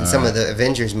Ultimates. And some of the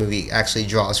Avengers movie actually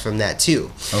draws from that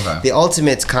too. Okay. The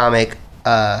Ultimates comic...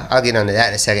 I'll get onto that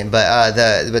in a second, but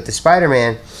the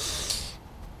Spider-Man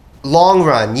long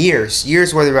run, years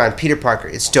worth of run, Peter Parker,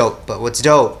 it's dope. But what's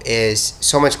dope is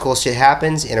so much cool shit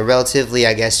happens in a relatively,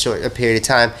 I guess, short period of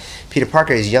time. Peter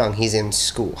Parker is young; he's in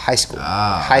high school.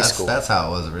 That's how it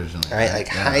was originally. Right, like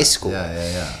high school.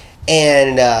 Yeah.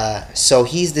 And so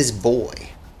he's this boy,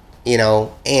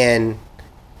 and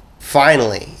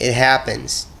finally it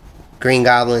happens. Green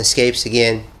Goblin escapes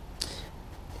again.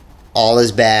 All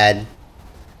is bad.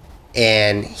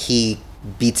 And he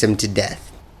beats him to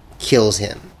death, kills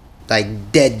him,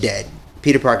 like dead.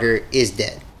 Peter Parker is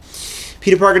dead.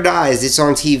 Peter Parker dies. It's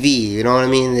on TV. You know what I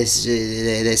mean?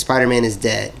 This Spider-Man is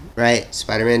dead, right?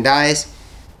 Spider-Man dies.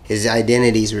 His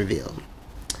identity's revealed.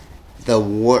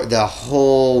 The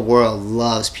whole world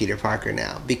loves Peter Parker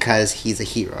now because he's a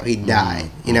hero. He died.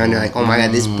 And they're like, oh my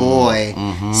God, this boy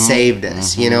saved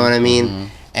us. You know what I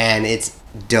mean? And it's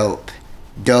dope.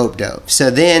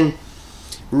 So then,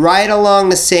 right along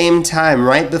the same time,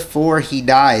 right before he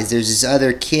dies, there's this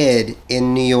other kid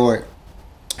in New York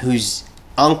whose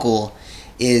uncle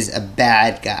is a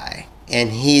bad guy. And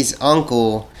his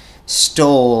uncle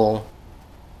stole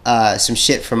some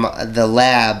shit from the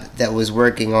lab that was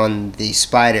working on the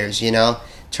spiders,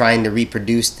 trying to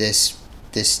reproduce this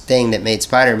thing that made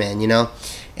Spider-Man,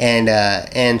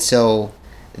 and so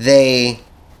this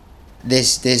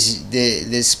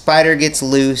spider gets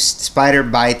loose. The spider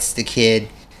bites the kid.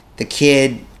 The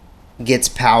kid gets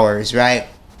powers, right?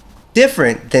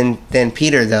 Different than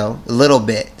Peter, though, a little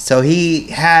bit. So he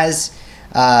has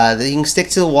You can stick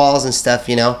to the walls and stuff,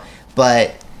 you know.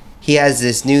 But he has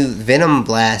this new venom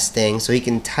blast thing, so he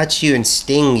can touch you and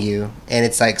sting you, and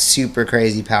it's like super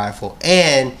crazy powerful.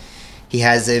 And he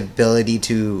has the ability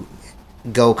to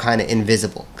go kind of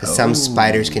invisible, because some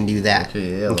spiders can do that.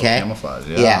 Okay. Camouflage.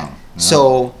 Yeah.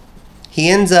 So he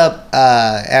ends up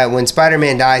when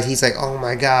Spider-Man dies, he's like, oh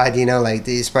my god, you know, like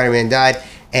Spider-Man died,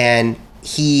 and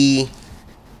his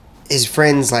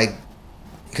friends, like,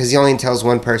 because he only tells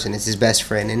one person, it's his best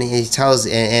friend, and he tells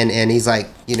and he's like,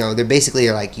 you know, they're basically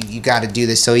like, you got to do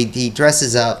this. So he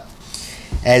dresses up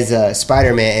as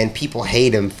Spider-Man, and people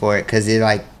hate him for it because they're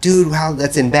like, dude, wow,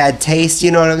 that's in bad taste,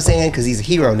 you know what I'm saying? Because he's a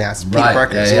hero now. It's Peter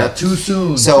Parker, you know? Too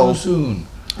soon. So too soon.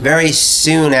 Very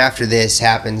soon after this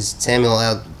happens, Samuel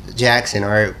L. Jackson,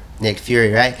 or Nick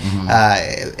Fury, right? And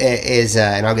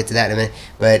I'll get to that in a minute.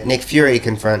 But Nick Fury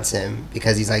confronts him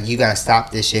because he's like, you gotta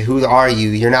stop this shit. Who are you?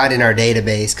 You're not in our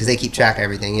database, because they keep track of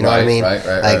everything. You know what I mean?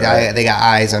 Right. They got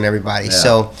eyes on everybody. Yeah.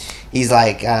 So he's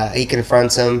like, he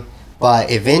confronts him, but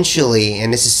eventually,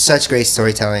 and this is such great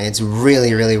storytelling. It's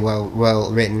really, really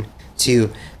well written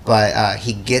too. But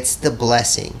he gets the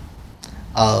blessing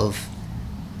of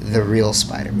the real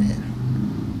Spider-Man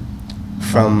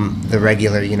from the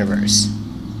regular universe.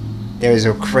 There's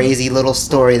a crazy little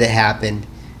story that happened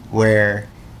where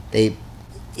he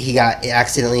got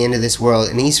accidentally into this world,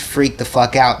 and he's freaked the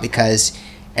fuck out because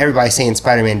everybody's saying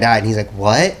Spider-Man died, and he's like,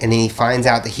 what? And then he finds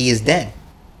out that he is dead,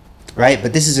 right?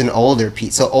 But this is an older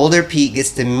Pete. So older Pete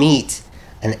gets to meet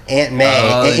an Aunt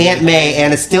May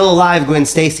and a still alive Gwen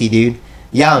Stacy, dude.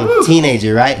 Young,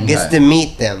 teenager, right? Okay. Gets to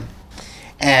meet them.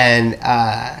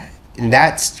 And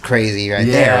that's crazy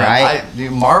there, right?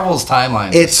 Marvel's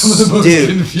timeline. It's some of the most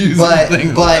confusing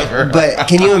things ever. But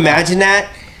can you imagine that?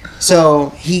 So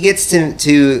he gets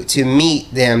to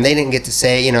meet them. They didn't get to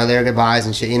say, you know, their goodbyes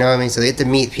and shit. You know what I mean? So they get to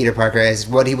meet Peter Parker as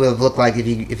what he would have looked like if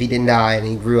he didn't die and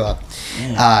he grew up.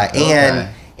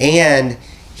 And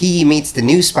he meets the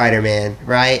new Spider-Man,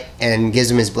 right? And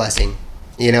gives him his blessing.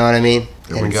 You know what I mean?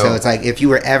 So it's like, if you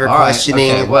were ever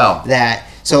questioning that.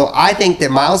 So I think that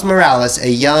Miles Morales, a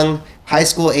young high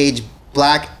school age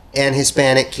black and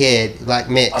Hispanic kid,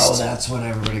 like mixed. Oh, that's what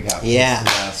everybody got. Yeah.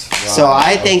 So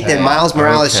I think that Miles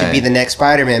Morales should be the next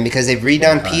Spider-Man, because they've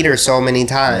redone Peter so many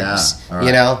times. Yeah.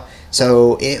 You know?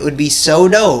 So it would be so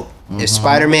dope if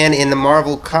Spider-Man in the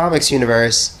Marvel Comics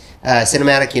universe,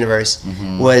 cinematic universe,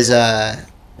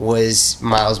 was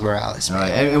Miles Morales.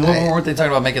 Right. And weren't they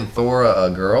talking about making Thor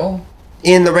a girl?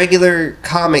 In the regular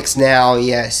comics now,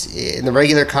 yes. In the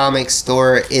regular comics,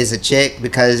 Thor is a chick,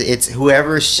 because it's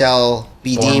whoever shall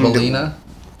be deemed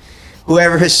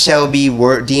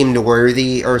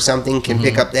worthy or something can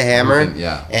pick up the hammer.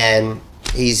 And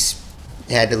he's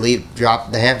had to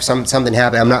drop the hammer. Something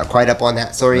happened. I'm not quite up on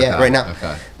that story yet right now.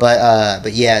 Okay.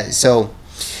 But yeah. So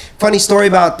funny story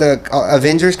about the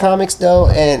Avengers comics though,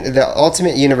 and the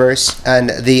Ultimate Universe and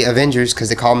the Avengers, because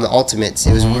they call them the Ultimates.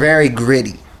 It was very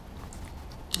gritty.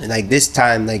 Like this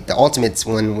time, like the Ultimates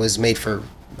one was made for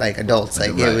like adults.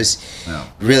 Like it was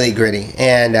really gritty.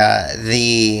 And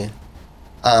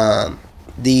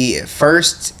the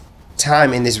first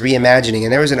time in this reimagining,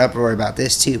 and there was an uproar about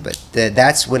this too, but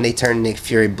that's when they turned Nick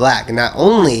Fury black. And not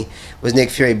only was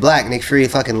Nick Fury black, Nick Fury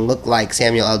fucking looked like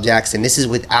Samuel L. Jackson. This is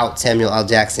without Samuel L.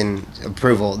 Jackson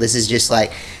approval. This is just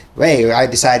like, hey, I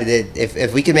decided that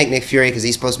if we could make Nick Fury, because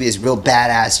he's supposed to be this real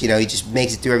badass, you know, he just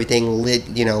makes it through everything,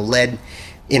 led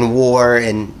in war,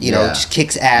 and just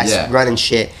kicks ass running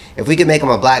shit. If we could make him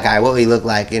a black guy, what would he look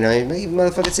like? You know,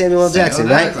 motherfucking Samuel L. Jackson,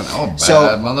 right? Oh,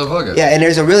 bad motherfucker. Yeah, and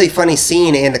there's a really funny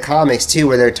scene in the comics too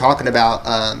where they're talking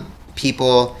about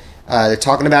people. They're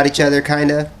talking about each other,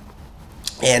 kind of,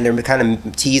 and they're kind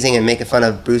of teasing and making fun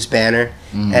of Bruce Banner.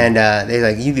 And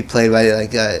they're like, "You'd be played by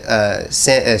like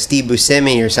Steve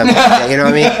Buscemi or something." Like that, you know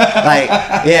what I mean? Like,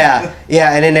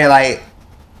 yeah. And then they're like,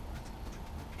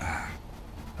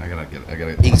 I gotta.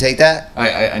 You can take that.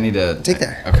 I need to take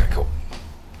that. Okay, cool.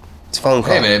 It's a phone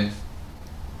call. Hey, babe.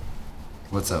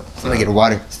 What's up? I'm gonna get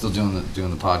water. Still doing the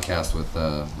podcast with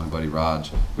my buddy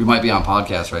Raj. We might be on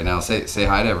podcast right now. Say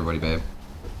hi to everybody, babe.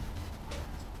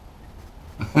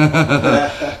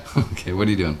 Okay, what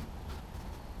are you doing?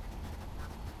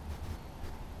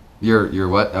 You're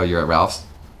what? Oh, you're at Ralph's?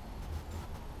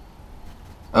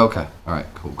 Okay. All right.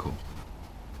 Cool.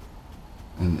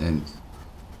 And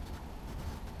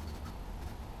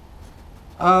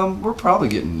we're probably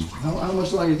getting. How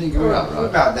much longer do you think we're out, Raj? We're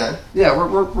about done. Yeah,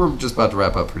 we're just about to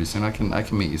wrap up pretty soon. I can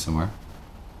meet you somewhere.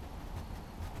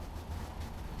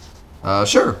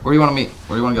 Sure. Where do you want to meet?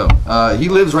 Where do you want to go? He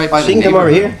lives right by the neighborhood. Come over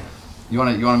here. You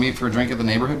want to meet for a drink at the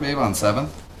neighborhood, babe, on 7th?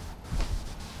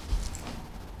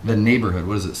 The Neighborhood.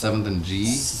 What is it? 7th and G.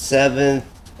 7th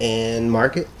and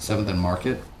Market. 7th and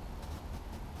Market.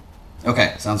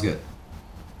 Okay, sounds good.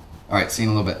 All right, see you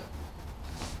in a little bit.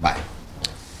 Bye.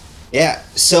 Yeah.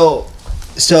 So,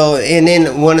 and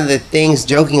then one of the things,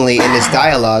 jokingly, in this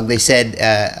dialogue, they said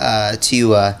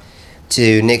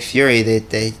to Nick Fury that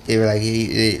they were like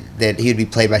that he would be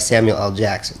played by Samuel L.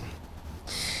 Jackson.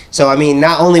 So, I mean,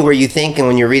 not only were you thinking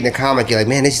when you're reading the comic, you're like,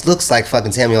 man, this looks like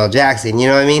fucking Samuel L. Jackson, you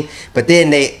know what I mean? But then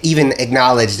they even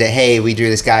acknowledged that, hey, we drew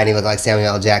this guy and he looked like Samuel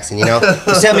L. Jackson, you know?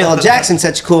 So Samuel L. Jackson's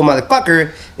such a cool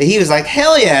motherfucker that he was like,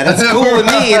 hell yeah, that's cool with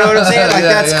me, you know what I'm saying? Like,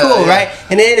 that's cool, right?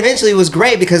 And then eventually it was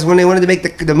great because when they wanted to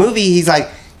make the movie, he's like,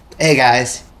 hey,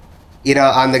 guys, you know,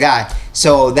 I'm the guy.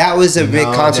 So that was a bit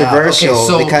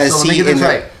controversial because so he...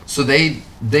 right. So they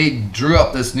drew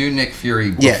up this new Nick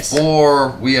Fury before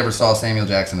we ever saw Samuel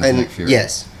Jackson as Nick Fury.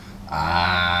 Yes.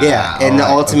 Yeah, in the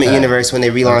Ultimate Universe when they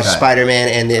relaunched Spider-Man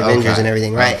and the Avengers and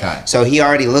everything, right? Okay. So he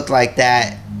already looked like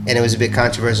that, and it was a bit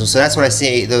controversial. So that's what I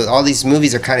say. All these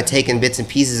movies are kind of taking bits and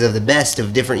pieces of the best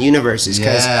of different universes.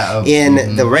 Because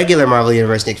in the regular Marvel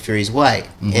Universe, Nick Fury's white.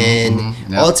 In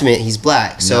Ultimate, he's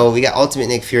black. So we got Ultimate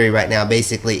Nick Fury right now,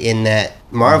 basically in that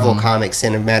Marvel Comics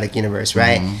cinematic universe,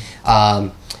 right?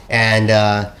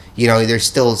 You know, there's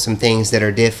still some things that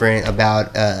are different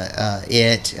about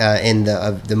it in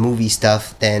the movie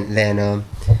stuff than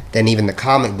even the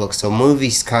comic book. So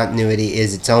movies continuity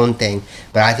is its own thing,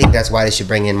 but I think that's why they should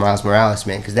bring in Miles Morales,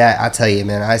 man. Because that, I tell you,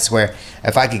 man, I swear,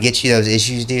 if I could get you those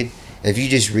issues, dude, if you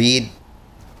just read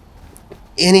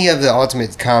any of the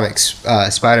Ultimate Comics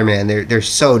Spider-Man, they're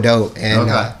so dope, and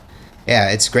yeah,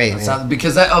 it's great.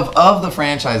 Because of the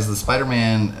franchise, the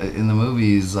Spider-Man in the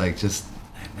movies, like just.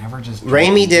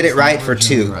 Raimi did it right for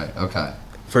 2. Right. Okay.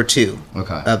 For 2.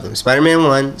 Okay. Of them, Spider-Man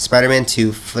 1, Spider-Man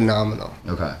 2, phenomenal.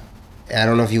 Okay. I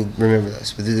don't know if you remember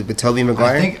this with Tobey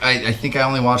Maguire. I think I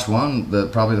only watched one,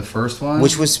 probably the first one,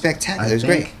 which was spectacular. It was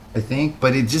great. I think,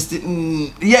 but it just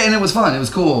didn't. Yeah, and it was fun. It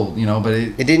was cool, you know. But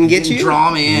it didn't get you.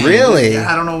 Draw me in. Really?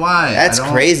 I don't know why. That's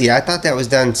crazy. I thought that was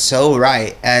done so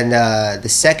right, and the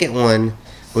second one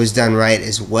was done right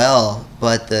as well.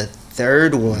 But the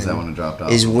third one is that when it dropped off?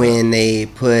 Is when they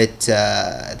put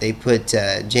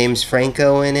James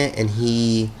Franco in it, and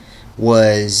he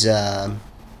was they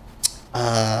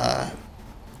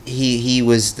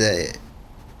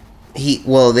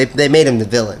made him the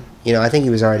villain. You know, I think he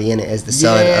was already in it as the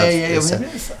son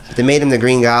of they made him the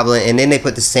Green Goblin, and then they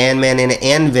put the Sandman in it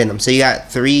and Venom. So you got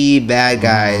 3 bad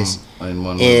guys in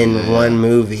one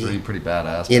movie. Pretty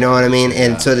badass. You know what I mean?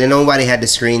 And so then nobody had the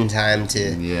screen time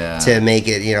to make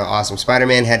it, you know, awesome.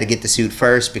 Spider-Man had to get the suit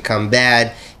first, become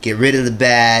bad, get rid of the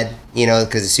bad, you know,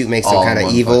 because the suit makes him kind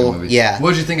of evil. Yeah.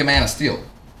 What did you think of Man of Steel?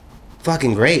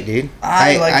 Fucking great, dude.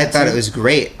 I thought it was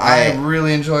great. I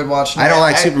really enjoyed watching it. I don't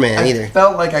like Superman either. I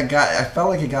felt like it got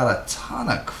a ton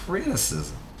of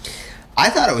criticism. I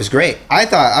thought it was great. I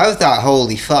thought,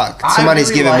 holy fuck,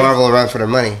 somebody's giving Marvel a run for their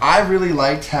money. I really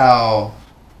liked how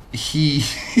he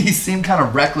seemed kind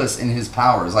of reckless in his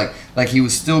powers. Like he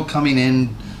was still coming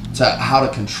in to how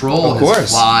to control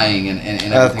his flying and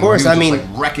everything. Of course, I mean, like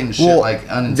wrecking shit like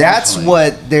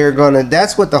unintentionally.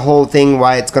 That's what the whole thing.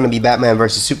 Why it's going to be Batman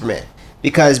versus Superman,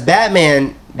 because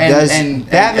Batman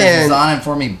Batman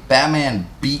for me, Batman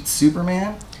beat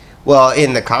Superman. Well,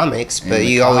 in the comics, but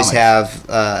you always have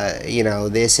you know,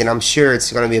 this, and I'm sure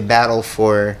it's going to be a battle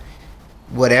for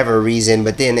whatever reason.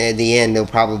 But then at the end, they'll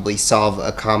probably solve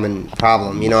a common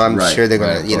problem. You know, I'm sure they're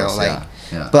going to, you know, like.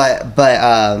 Yeah.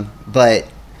 But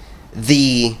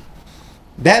the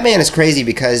Batman is crazy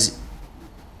because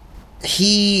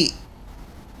he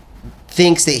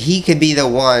thinks that he could be the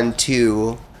one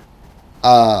to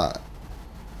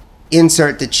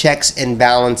insert the checks and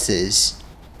balances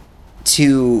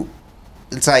to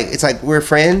it's like we're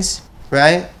friends,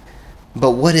 right?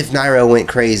 But what if Nairo went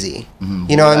crazy? Mm-hmm.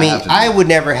 You know what I mean? I would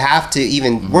never have to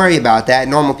even worry about that.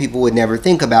 Normal people would never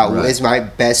think about, is my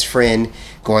best friend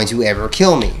going to ever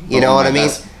kill me? You know what I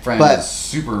mean? But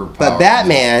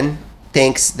Batman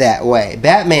thinks that way.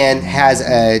 Batman has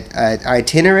a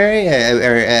itinerary,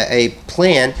 a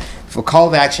plan for call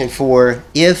of action for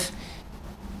if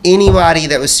anybody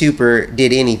that was super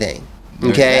did anything.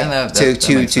 Okay,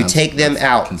 to take them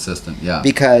out. Consistent, yeah.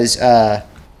 Because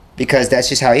that's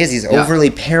just how he is. He's overly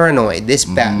paranoid. This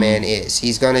Batman is.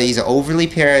 He's overly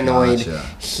paranoid. Gotcha.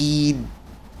 He's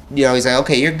like,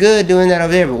 okay, you're good doing that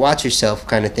over there, but watch yourself,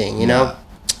 kind of thing. You know.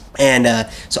 And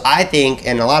so I think,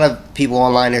 and a lot of people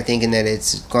online are thinking that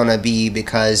it's gonna be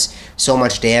because so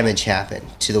much damage happened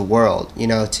to the world, you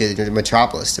know, to the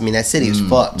metropolis. I mean, that city was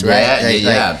fucked, right?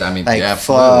 I mean, like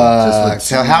absolutely. fucked.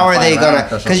 So how are they gonna?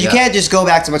 Because you can't just go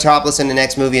back to Metropolis in the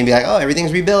next movie and be like, oh,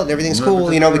 everything's rebuilt, everything's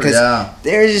cool, you know, because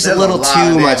there's just a little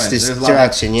too much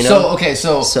destruction, you know.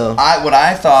 So what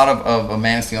I thought of A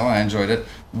Man of Steel, and I enjoyed it.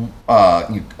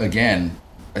 Again,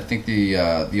 I think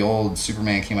the old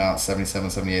Superman came out 77,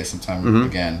 78 sometime.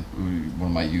 Again, one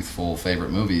of my youthful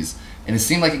favorite movies, and it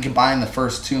seemed like it combined the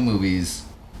first two movies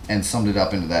and summed it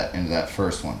up into that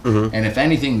first one. And if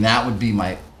anything, that would be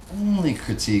my only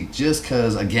critique, just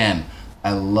because again,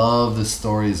 I love the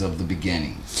stories of the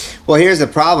beginning. Well, here's the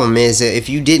problem: is that if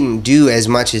you didn't do as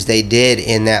much as they did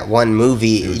in that one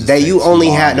movie, that you only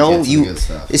had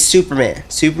it's Superman.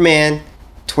 Superman,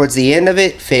 towards the end of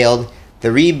it, failed. The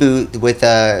reboot with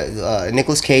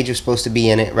Nicolas Cage was supposed to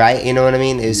be in it, right? You know what I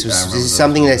mean? This is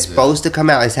something that's supposed to come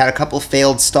out. It's had a couple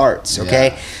failed starts, okay?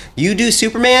 Yeah. You do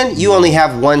Superman, you only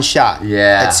have one shot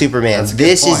at Superman.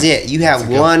 This is it. You have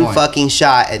one fucking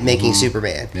shot at making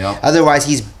Superman. Yep. Otherwise,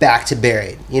 he's back to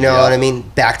buried. You know what I mean?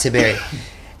 Back to buried.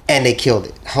 And they killed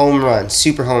it. Home run.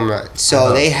 Super home run.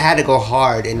 So they had to go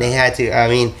hard, and they had to, I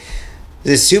mean...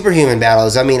 The superhuman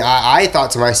battles, I mean, I thought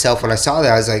to myself when I saw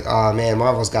that, I was like, oh man,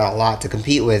 Marvel's got a lot to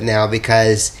compete with now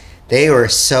because they were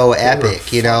so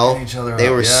epic, you know?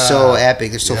 They were so epic.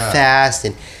 They're so fast,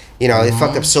 and, you know, they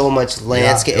fucked up so much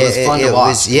landscape. It was fun to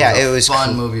watch. It was a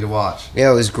fun movie to watch.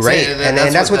 Yeah, it was great. And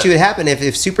that's what would happen if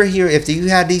you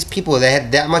had these people that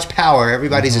had that much power,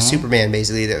 everybody's a Superman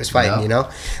basically that was fighting, you know?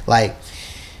 Like...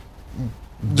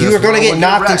 You were going to get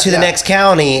knocked into the next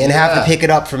county and have to pick it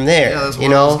up from there. Yeah, you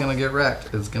know, it's going to get wrecked.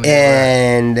 It's going to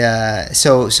get wrecked.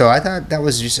 So I thought that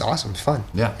was just awesome, fun.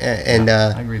 Yeah, and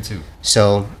I agree too.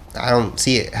 So I don't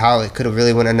see it how it could have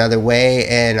really went another way,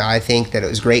 and I think that it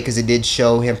was great because it did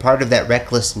show him part of that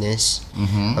recklessness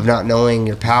of not knowing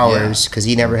your powers because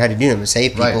he never had to do them to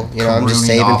save people. You know, I'm just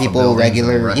saving people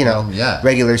regular,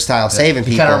 regular style saving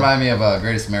people. Kind of remind me of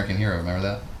Greatest American Hero. Remember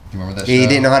that? Do you remember that show? He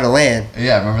didn't know how to land.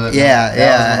 Yeah, remember that?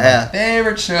 Yeah.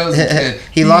 Favorite shows.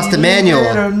 He lost the manual.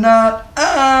 Believe it or not,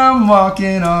 I'm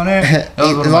walking on it.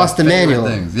 He lost the manual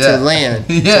to land.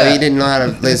 So he didn't know how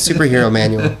to the superhero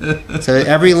manual. So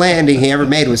every landing he ever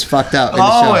made was fucked up.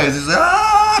 Always. He's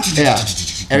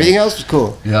like, everything else was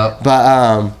cool. Yep.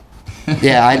 But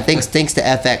I think thanks to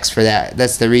FX for that.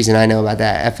 That's the reason I know about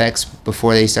that. FX,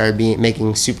 before they started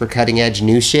making super cutting edge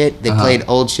new shit, they played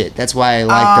old shit. That's why I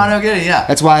like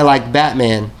That's why I like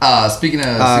Batman. Speaking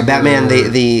of Batman,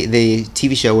 the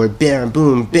TV show where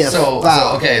boom, biff. So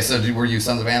were you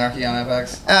Sons of Anarchy on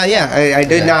FX? I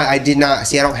did not.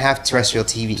 See, I don't have terrestrial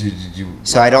TV.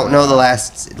 So I don't know the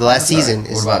last season.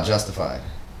 What about Justified?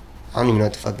 I don't even know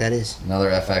what the fuck that is.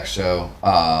 Another FX show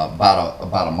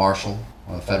about a marshal.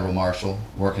 A federal marshal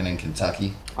working in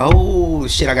Kentucky. Oh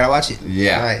shit! I gotta watch it.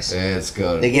 Yeah, nice. It's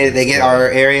good. They get our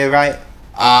area right.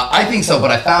 I think so,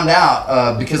 but I found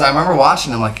out because I remember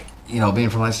watching them, like, you know, being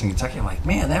from Lexington, Kentucky. I'm like,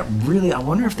 man, that really. I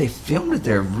wonder if they filmed it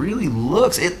there. It really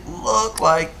looked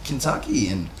like Kentucky,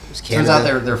 and turns out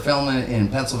they're filming it in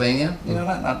Pennsylvania. You know,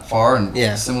 not far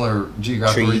and similar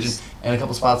geographical region, and a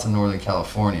couple spots in Northern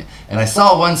California. And I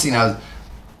saw one scene.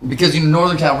 Because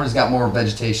Northern California's got more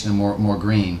vegetation and more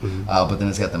green, but then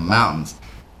it's got the mountains.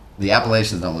 The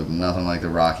Appalachians don't look nothing like the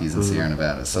Rockies and Sierra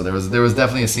Nevada. So there was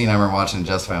definitely a scene I remember watching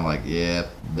Justified. I'm like, yeah,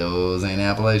 those ain't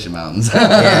Appalachian mountains,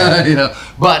 you know.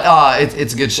 But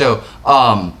it's a good show.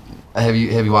 Have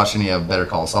you watched any of Better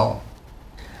Call Saul?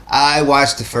 I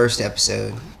watched the first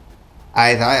episode.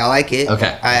 I like it.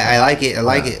 Okay. I like it. I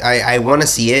like it. I want to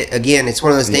see it again. It's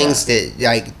one of those things that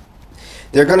like.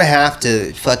 They're going to have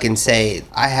to fucking say,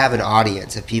 I have an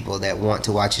audience of people that want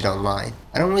to watch it online.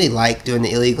 I don't really like doing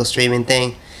the illegal streaming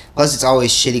thing. Plus, it's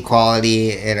always shitty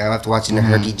quality, and I have to watch it in a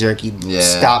herky-jerky,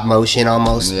 stop motion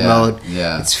almost mode.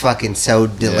 Yeah. It's fucking so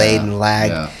delayed and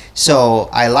lagged. Yeah. So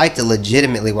I like to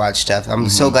legitimately watch stuff. I'm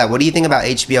so glad. What do you think about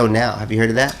HBO Now? Have you heard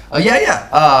of that? Oh, yeah.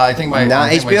 I think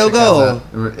HBO Go.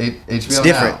 HBO it's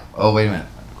different. Now. Oh, wait a minute.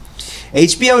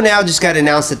 HBO Now just got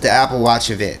announced at the Apple Watch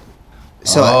event.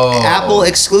 So Apple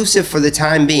exclusive for the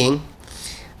time being,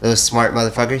 those smart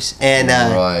motherfuckers, and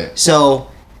so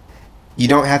you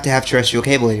don't have to have terrestrial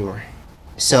cable anymore.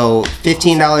 So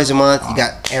 $15 a month, you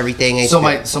got everything.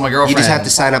 HBO. So my girlfriend, you just have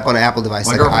to sign up on an Apple device.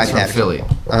 My girlfriend's from Philly,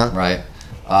 right?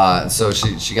 So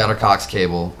she got her Cox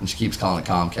cable, and she keeps calling it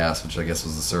Comcast, which I guess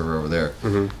was the server over there.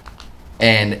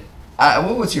 And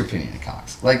what's your opinion of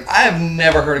Cox? Like, I have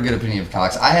never heard a good opinion of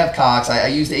Cox. I have Cox. I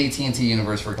used AT&T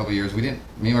Universe for a couple of years. Me and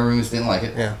my roommates didn't like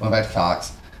it. Yeah. Went back to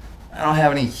Cox. I don't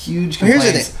have any huge Here's the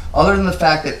complaints. thing. Other than the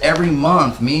fact that every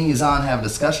month me and Yazan have a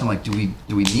discussion like, do we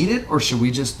need it, or should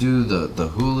we just do the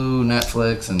Hulu,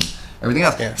 Netflix, and everything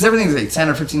else? Yeah. Because everything's like $10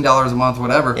 or $15 a month,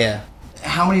 whatever. Yeah.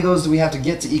 How many of those do we have to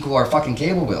get to equal our fucking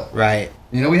cable bill? Right.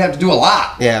 You know, we'd have to do a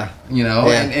lot. Yeah. You know,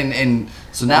 Yeah. and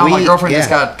so now my girlfriend just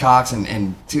got Cox,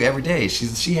 and every day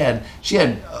she had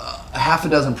half a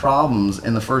dozen problems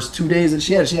in the first 2 days that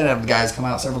she had to have the guys come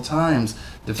out several times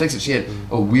to fix it. She had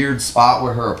a weird spot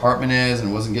where her apartment is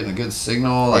and wasn't getting a good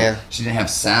signal. Like she didn't have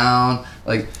sound.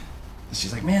 Like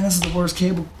she's like, man, this is the worst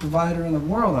cable provider in the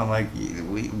world. I'm like,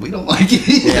 we don't like it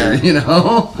either. You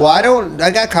know. Well, I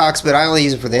got Cox, but I only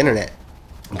use it for the internet.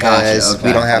 Because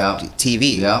we don't have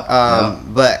TV.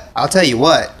 But I'll tell you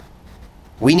what,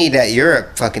 we need that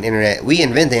Europe fucking internet. We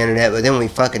invent the internet, but then we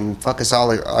fucking fuck us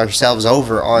all ourselves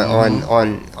over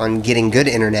on getting good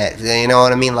internet. You know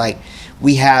what I mean? Like,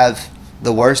 we have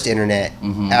the worst internet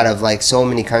out of like so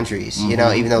many countries. You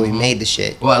know, even though we made the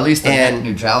shit. Well, at least the net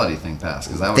neutrality thing passed,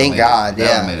 because that would thank God,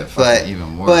 that made it fucking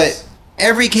even worse. But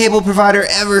every cable provider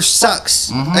ever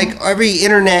sucks. Like every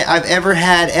internet I've ever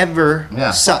had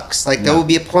sucks. Like there will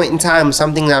be a point in time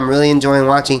something that I'm really enjoying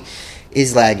watching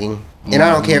is lagging. And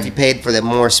I don't care if you paid for the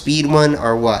more speed one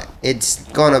or what. It's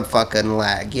gonna fucking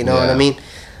lag. You know what I mean?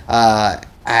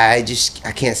 I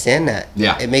can't stand that.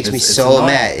 Yeah. It makes me so annoying.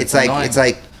 mad. It's like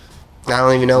I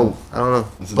don't even know. I don't know.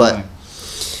 It's but annoying.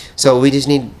 so we just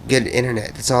need good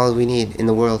internet. That's all we need in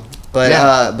the world. But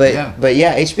Yeah.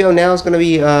 yeah, HBO Now is gonna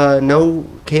be no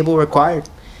cable required,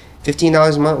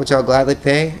 $15 a month, which I'll gladly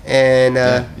pay,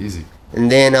 and easy.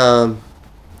 and then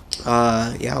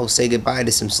I'll say goodbye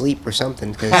to some sleep or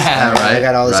something because I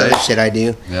got all this other shit I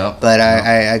do. Yep. But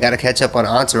I got to catch up on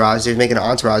Entourage. They're making an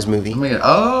Entourage movie.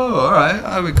 All right,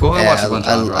 that'd be cool. I watched a bunch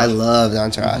of Entourage. I love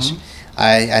Entourage.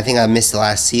 I think I missed the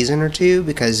last season or two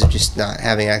because of just not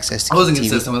having access to I wasn't TV.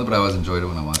 consistent with it, but I always enjoyed it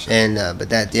when I watched it. And but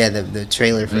the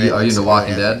trailer for it. Are you into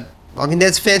Walking Dead? Walking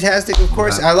Dead's fantastic, of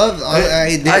course. Okay. I love.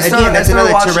 I That's started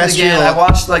another watching it terrestrial. again. I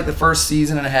watched like the first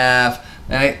season and a half,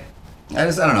 and I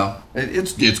don't know.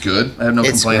 It's good. I have no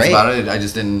It's complaints great. about it. I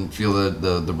just didn't feel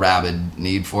the rabid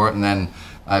need for it. And then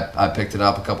I picked it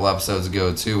up a couple episodes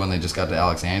ago too when they just got to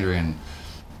Alexandria, and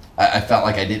I felt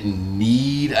like I didn't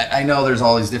need. I know there's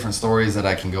all these different stories that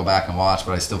I can go back and watch,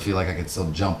 but I still feel like I could still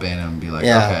jump in and be like,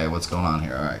 okay, what's going on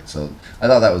here? All right. So I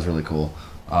thought that was really cool.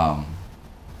 And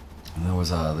there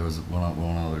was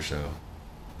one other show.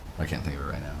 I can't think of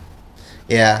it right now.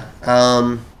 Yeah.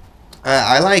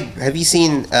 I like. Have you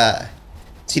seen? So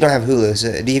you don't have Hulu.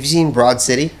 So have you seen Broad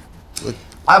City?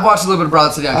 I've watched a little bit of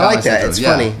Broad City on I Comedy like that. Central. It's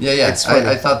Yeah. funny. Yeah. It's funny.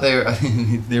 I thought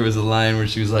there was a line where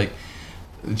she was like,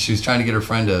 she was trying to get her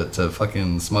friend to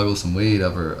fucking smuggle some weed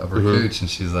up her cooch, and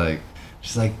she's like,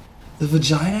 the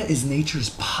vagina is nature's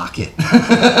pocket.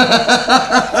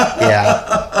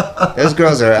 Yeah. Those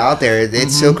girls are out there.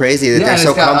 It's so crazy that they're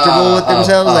so comfortable with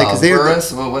themselves. Like, cause they're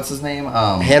Burris, what's his name?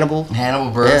 Hannibal.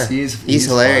 Hannibal Burris. Yeah. He's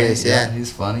hilarious. Funny. Yeah.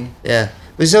 He's funny. Yeah.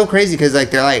 But it's so crazy because like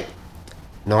they're like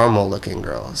normal looking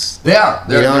girls. They are.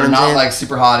 They're I'm not saying? like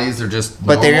super hotties. They're just.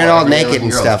 But they're normal, all everyday naked and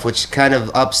looking stuff, girls. which kind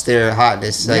of ups their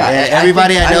hotness. Like Yeah,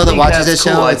 everybody I know that think watches that's this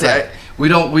cool. show, it's like, we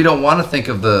don't want to think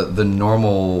of the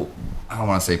normal. I don't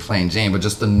want to say plain Jane, but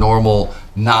just the normal,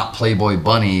 not Playboy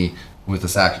bunny with a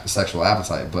sexual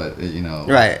appetite. But you know,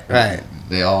 right.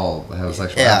 They all have a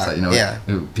sexual Yeah, appetite. You know, yeah.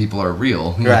 people are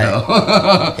real. You Right.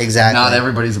 know? Exactly. Not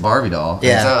everybody's a Barbie doll.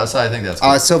 Yeah. So I think that's.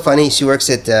 Cool. Oh, it's so funny. She works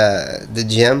at the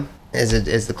gym as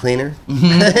the cleaner.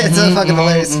 It's so fucking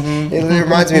hilarious. It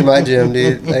reminds me of my gym,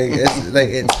 dude.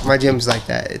 It's my gym's like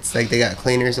that. It's like they got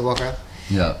cleaners that walk around.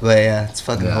 Yeah. But yeah, it's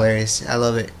fucking hilarious. I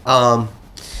love it. But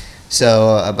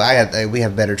we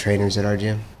have better trainers at our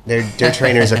gym. Their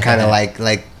trainers are kind of like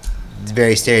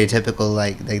very stereotypical.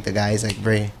 Like the guys like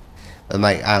very.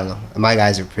 I don't know. My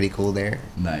guys are pretty cool there.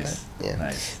 Nice. But, yeah.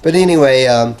 Nice. But anyway,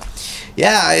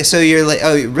 yeah. So you're like,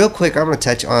 real quick. I'm gonna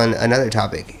touch on another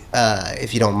topic,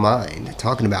 if you don't mind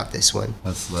talking about this one.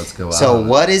 Let's go. So, out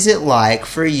what is it like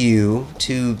for you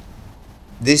to?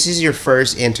 This is your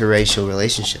first interracial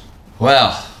relationship.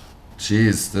 Well,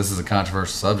 jeez, this is a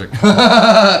controversial subject.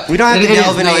 We don't have to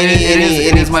delve into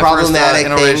any problematic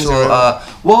things.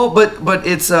 Well, but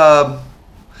it's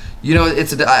you know,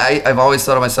 I've always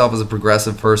thought of myself as a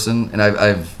progressive person, and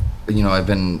I've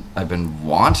been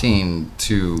wanting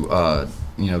to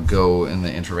go in the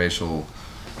interracial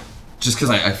just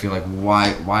because I feel like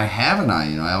why haven't I?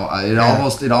 You know,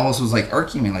 it almost was like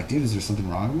irking me. Like, dude, is there something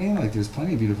wrong with me? Like, there's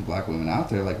plenty of beautiful black women out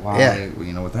there. Like, why?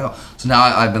 You know, what the hell? So now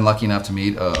I've been lucky enough to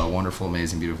meet a wonderful,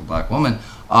 amazing, beautiful black woman.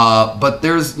 But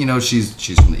there's, you know, she's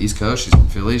from the East Coast. She's from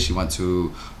Philly. She went to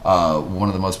one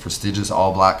of the most prestigious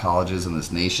all black colleges in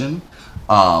this nation.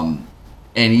 And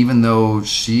even though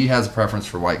she has a preference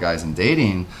for white guys in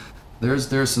dating,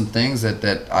 there's some things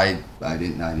that I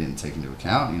didn't take into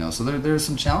account, you know. So there's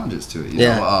some challenges to it, you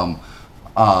know.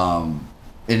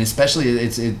 And especially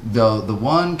the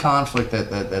one conflict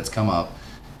that's come up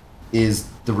is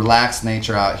the relaxed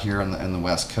nature out here in the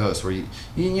West Coast, where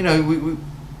you know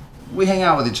we hang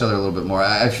out with each other a little bit more.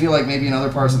 I feel like maybe in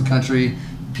other parts of the country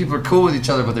people are cool with each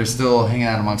other, but they're still hanging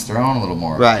out amongst their own a little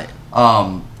more. Right.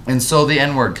 And so the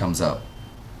N-word comes up.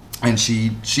 And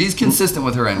she's consistent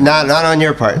with her N-word. Not on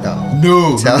your part, though.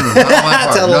 No, not on my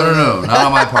part. No, not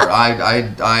on my part.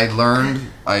 I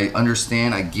learned, I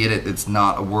understand, I get it. It's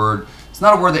not a word. It's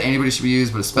not a word that anybody should be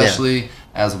used, but especially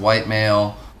as a white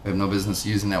male, we have no business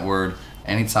using that word.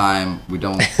 Anytime we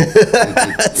don't,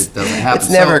 it doesn't happen. It's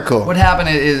never cool. What happened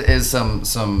is some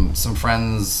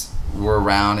friends were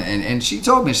around, and she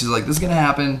told me, she's like, this is gonna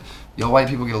happen. You know, white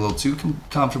people get a little too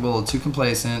comfortable, a little too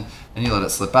complacent, and you let it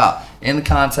slip out. In the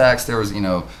context, there was, you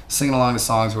know, singing along to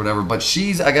songs or whatever, but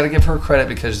I got to give her credit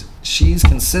because she's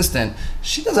consistent.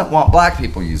 She doesn't want black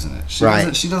people using it. She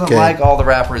doesn't like all the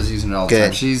rappers using it all the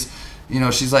time. She's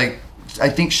like, I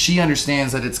think she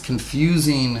understands that it's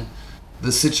confusing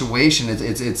the situation.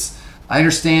 It's I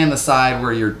understand the side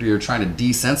where you're trying to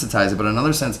desensitize it, but in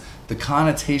another sense, the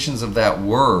connotations of that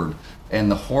word and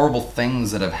the horrible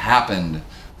things that have happened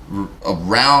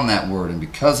around that word and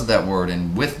because of that word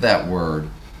and with that word,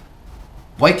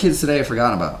 white kids today have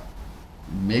forgotten about.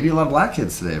 Maybe a lot of black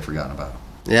kids today have forgotten about.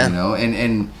 Yeah. You know,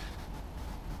 and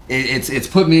it's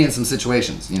put me in some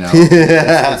situations, you know.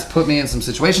 It's put me in some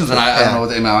situations, and I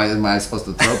don't know, am I supposed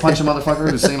to throw punch a motherfucker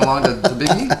who's singing along to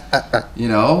Biggie? You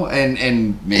know,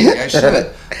 and maybe I should.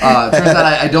 Turns out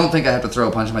I don't think I have to throw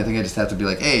a punch him. I think I just have to be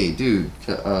like, hey, dude,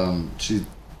 don't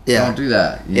do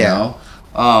that, you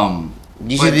know.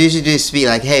 You should just be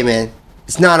like, hey man,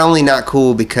 it's not only not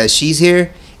cool because she's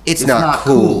here, it's not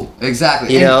cool.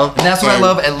 Exactly. You know? And that's what I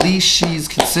love. At least she's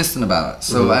consistent about it.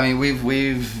 So I mean,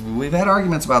 we've had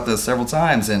arguments about this several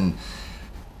times, and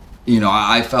you know,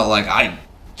 I felt like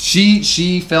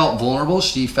she felt vulnerable.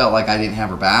 She felt like I didn't have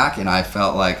her back, and I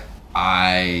felt like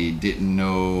I didn't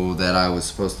know that I was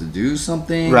supposed to do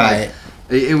something. Right.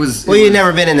 Like, you've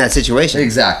never been in that situation.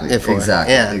 Exactly. Before.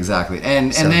 Exactly. Yeah. Exactly.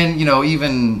 And then, you know,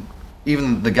 even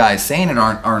the guys saying it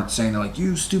aren't saying, they're like,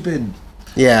 you stupid.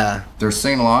 Yeah. They're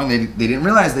singing along. They didn't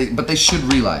realize, but they should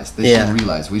realize. They should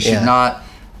realize. We should not.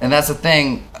 And that's the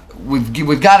thing.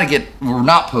 We've got to get. We're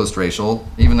not post-racial,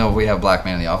 even though we have a black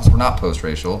man in the office. We're not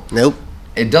post-racial. Nope.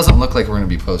 It doesn't look like we're going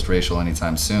to be post-racial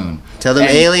anytime soon. Tell them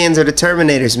aliens are the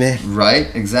Terminators, man.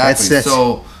 Right. Exactly.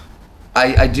 So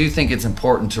I do think it's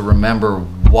important to remember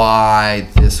why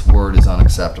this word is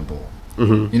unacceptable.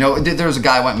 Mm-hmm. You know, there was a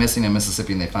guy went missing in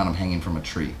Mississippi, and they found him hanging from a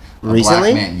tree.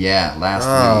 Recently? Black man, last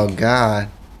week. Oh God.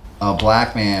 A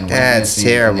black man went missing.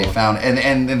 Terrible. And they found,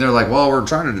 and they're like, well, we're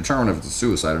trying to determine if it's a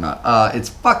suicide or not. It's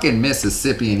fucking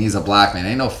Mississippi, and he's a black man.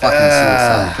 Ain't no fucking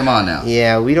suicide. Come on now.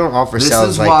 Yeah, we don't offer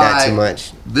ourselves like that too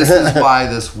much. This is why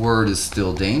this word is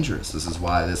still dangerous. This is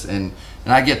why this, and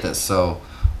I get this. So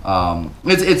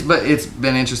it's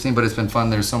been interesting, but it's been fun.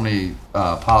 There's so many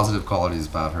positive qualities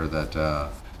about her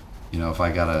that you know, if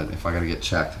I gotta get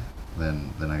checked,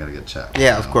 then I gotta get checked.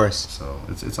 Yeah, of course. So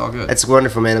it's all good. That's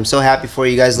wonderful, man. I'm so happy for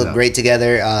you. You guys look great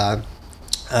together,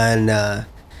 and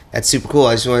that's super cool.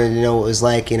 I just wanted to know what it was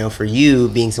like, you know, for you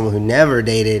being someone who never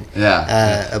dated.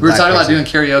 Yeah. We were talking about doing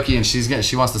karaoke, and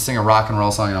she wants to sing a rock and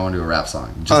roll song, and I want to do a rap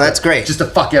song. That's great. Just to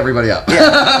fuck everybody up.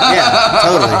 Yeah,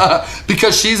 totally.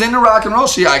 Because she's into rock and roll.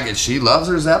 She loves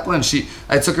her Zeppelin.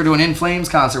 I took her to an In Flames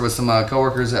concert with some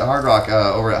coworkers at Hard Rock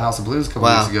over at House of Blues a couple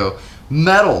weeks ago.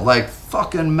 Metal, like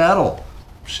fucking metal.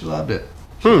 She loved it.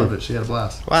 She loved it. She had a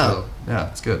blast. Wow. So, yeah,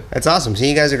 it's good. That's awesome. So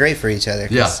you guys are great for each other.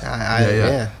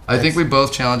 Yeah. I think we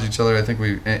both challenge each other. I think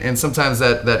and sometimes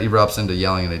that erupts into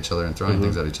yelling at each other and throwing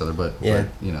things at each other. But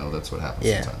you know, that's what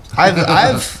happens sometimes.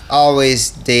 I've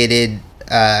always dated,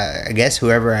 I guess,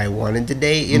 whoever I wanted to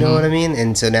date. You know what I mean?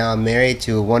 And so now I'm married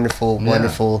to a wonderful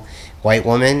white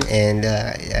woman, and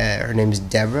her name is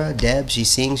Deborah. Deb. She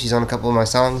sings. She's on a couple of my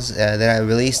songs that I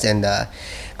released, and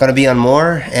gonna be on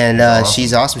more. And awesome.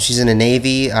 She's awesome. She's in the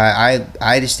Navy.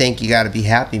 I just think you got to be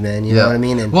happy, man. You know what I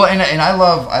mean? And I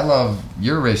love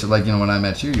your race. Like, you know, when I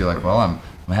met you, you're like, well, I'm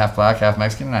I'm half black, half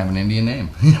Mexican, and I have an Indian name.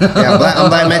 Yeah, I'm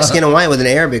black, Mexican, and white with an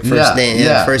Arabic first name.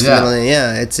 First and middle name.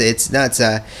 Yeah, it's nuts.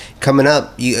 Coming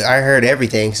up, I heard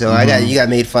everything. So you got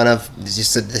made fun of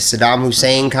just the Saddam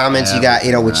Hussein comments. You got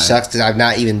which sucks because I'm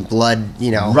not even blood.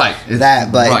 Right.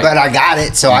 That, but I got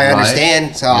it, so I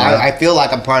understand. So I feel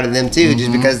like I'm part of them too,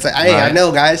 just because I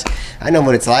know, guys. I know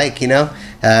what it's like.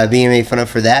 Being made fun of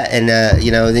for that, and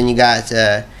then you got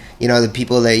the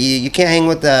people that you can't hang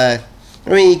with the. I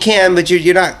mean, you can, but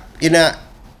you're not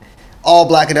all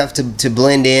black enough to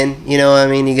blend in. You know what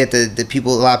I mean? You get the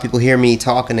people. A lot of people hear me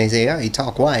talk and they say, "Oh, you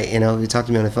talk white." You talk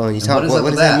to me on the phone. You talk. What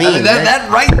does that mean? I mean,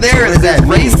 that right there is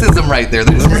racism right there.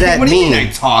 What does that mean? What do you mean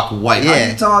I talk white? Yeah. How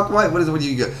do you talk white? What is it when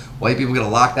you get white people get a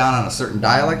lockdown on a certain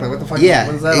dialect? Like what the fuck? Yeah,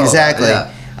 what is that all exactly. about?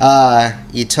 Yeah.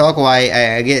 You talk white.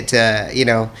 I get so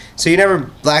you're never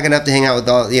black enough to hang out with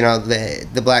all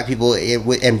the black people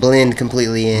and blend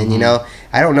completely in.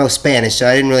 I don't know Spanish, so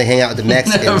I didn't really hang out with the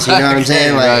Mexicans. You know what I'm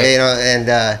saying?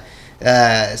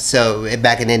 So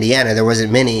back in Indiana, there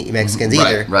wasn't many Mexicans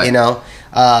either. Right.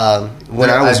 When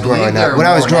I was growing up,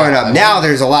 now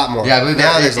there's a lot more. Yeah, I believe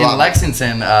now there's a lot. In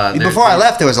Lexington, before I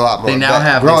left, there was a lot more. They now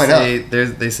have. Growing up,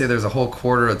 they say there's a whole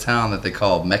quarter of town that they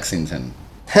call Mexington.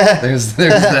 There's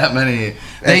that many.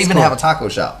 They even have a taco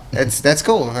shop. That's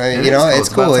cool. It's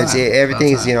cool. It's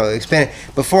everything's expanded.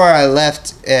 Before I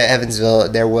left Evansville,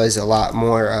 there was a lot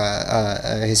more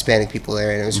Hispanic people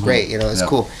there, and it was great. It's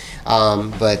cool.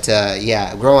 But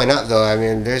growing up though, I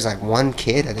mean, there's like one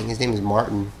kid. I think his name is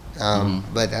Martin.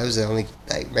 But that was the only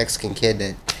Mexican kid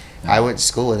that I went to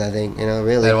school with. I think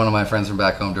really. I had one of my friends from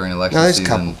back home during election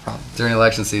season. During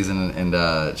election season, and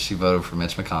she voted for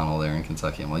Mitch McConnell there in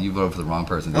Kentucky. Well, you voted for the wrong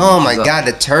person. Oh my God,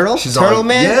 the turtle! Turtle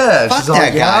man. Yeah, fuck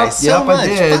that guy so much. I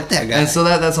did. Fuck that guy. And so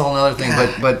that's a whole other thing.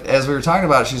 But as we were talking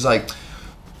about it, she's like,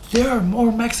 there are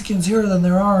more Mexicans here than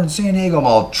there are in San Diego. I'm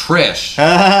all, Trish,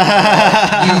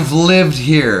 you've lived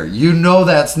here. You know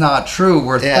that's not true.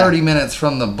 We're 30 minutes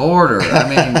from the border. I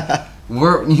mean.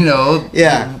 We're,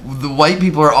 the white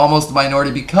people are almost the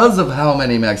minority because of how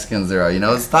many Mexicans there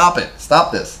are. Stop it.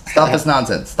 Stop this. Stop this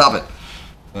nonsense. Stop it.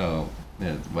 Oh,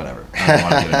 yeah, whatever.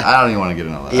 I don't even want to get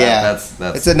into all that. Yeah,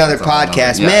 that's another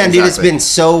podcast. Man, dude, it's been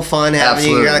so fun having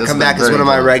you. You're going to come back as one of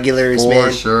my regulars,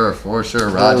 man. For sure,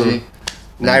 Raji.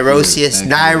 Nyrosius,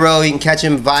 Nairo, you can catch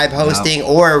him vibe hosting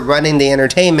or running the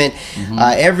entertainment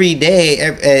every day,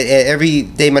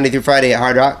 Monday through Friday at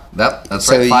Hard Rock. Yep, that's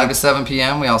right, 5 to 7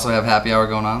 p.m. We also have happy hour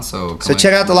going on. So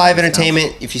check out the live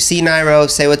entertainment. If you see Nairo,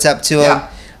 say what's up to him.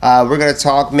 We're going to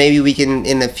talk. Maybe we can,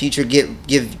 in the future,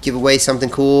 give away something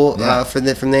cool from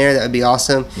there. That would be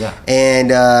awesome. Yeah.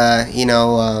 And,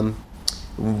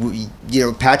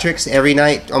 Patrick's every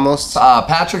night almost.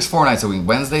 Patrick's 4 nights a week,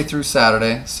 Wednesday through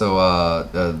Saturday. So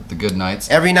the good nights.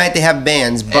 Every night they have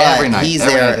bands, but he's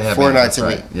there 4 nights a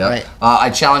week. Yep. Right. I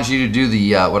challenge you to do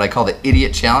the what I call the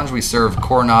Idiot Challenge. We serve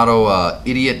Coronado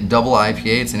Idiot Double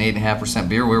IPA. It's an 8.5%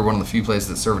 beer. We're one of the few places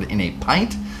that serve it in a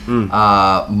pint.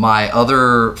 My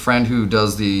other friend who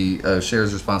does the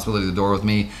shares responsibility of the door with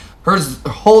me,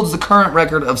 holds the current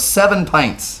record of 7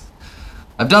 pints.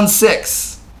 I've done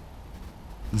 6.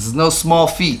 This is no small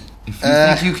feat. If you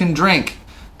think you can drink,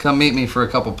 come meet me for a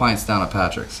couple pints down at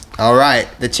Patrick's. All right.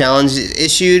 The challenge is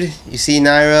issued. You see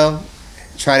Nairo.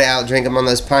 Try to outdrink him on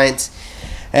those pints.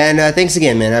 And thanks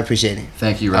again, man. I appreciate it.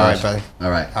 Thank you, Raj. All right,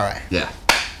 brother. All right. Yeah.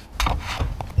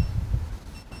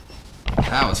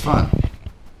 That was fun.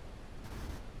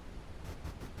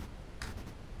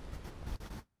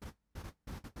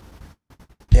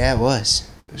 Yeah, it was.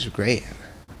 It was great.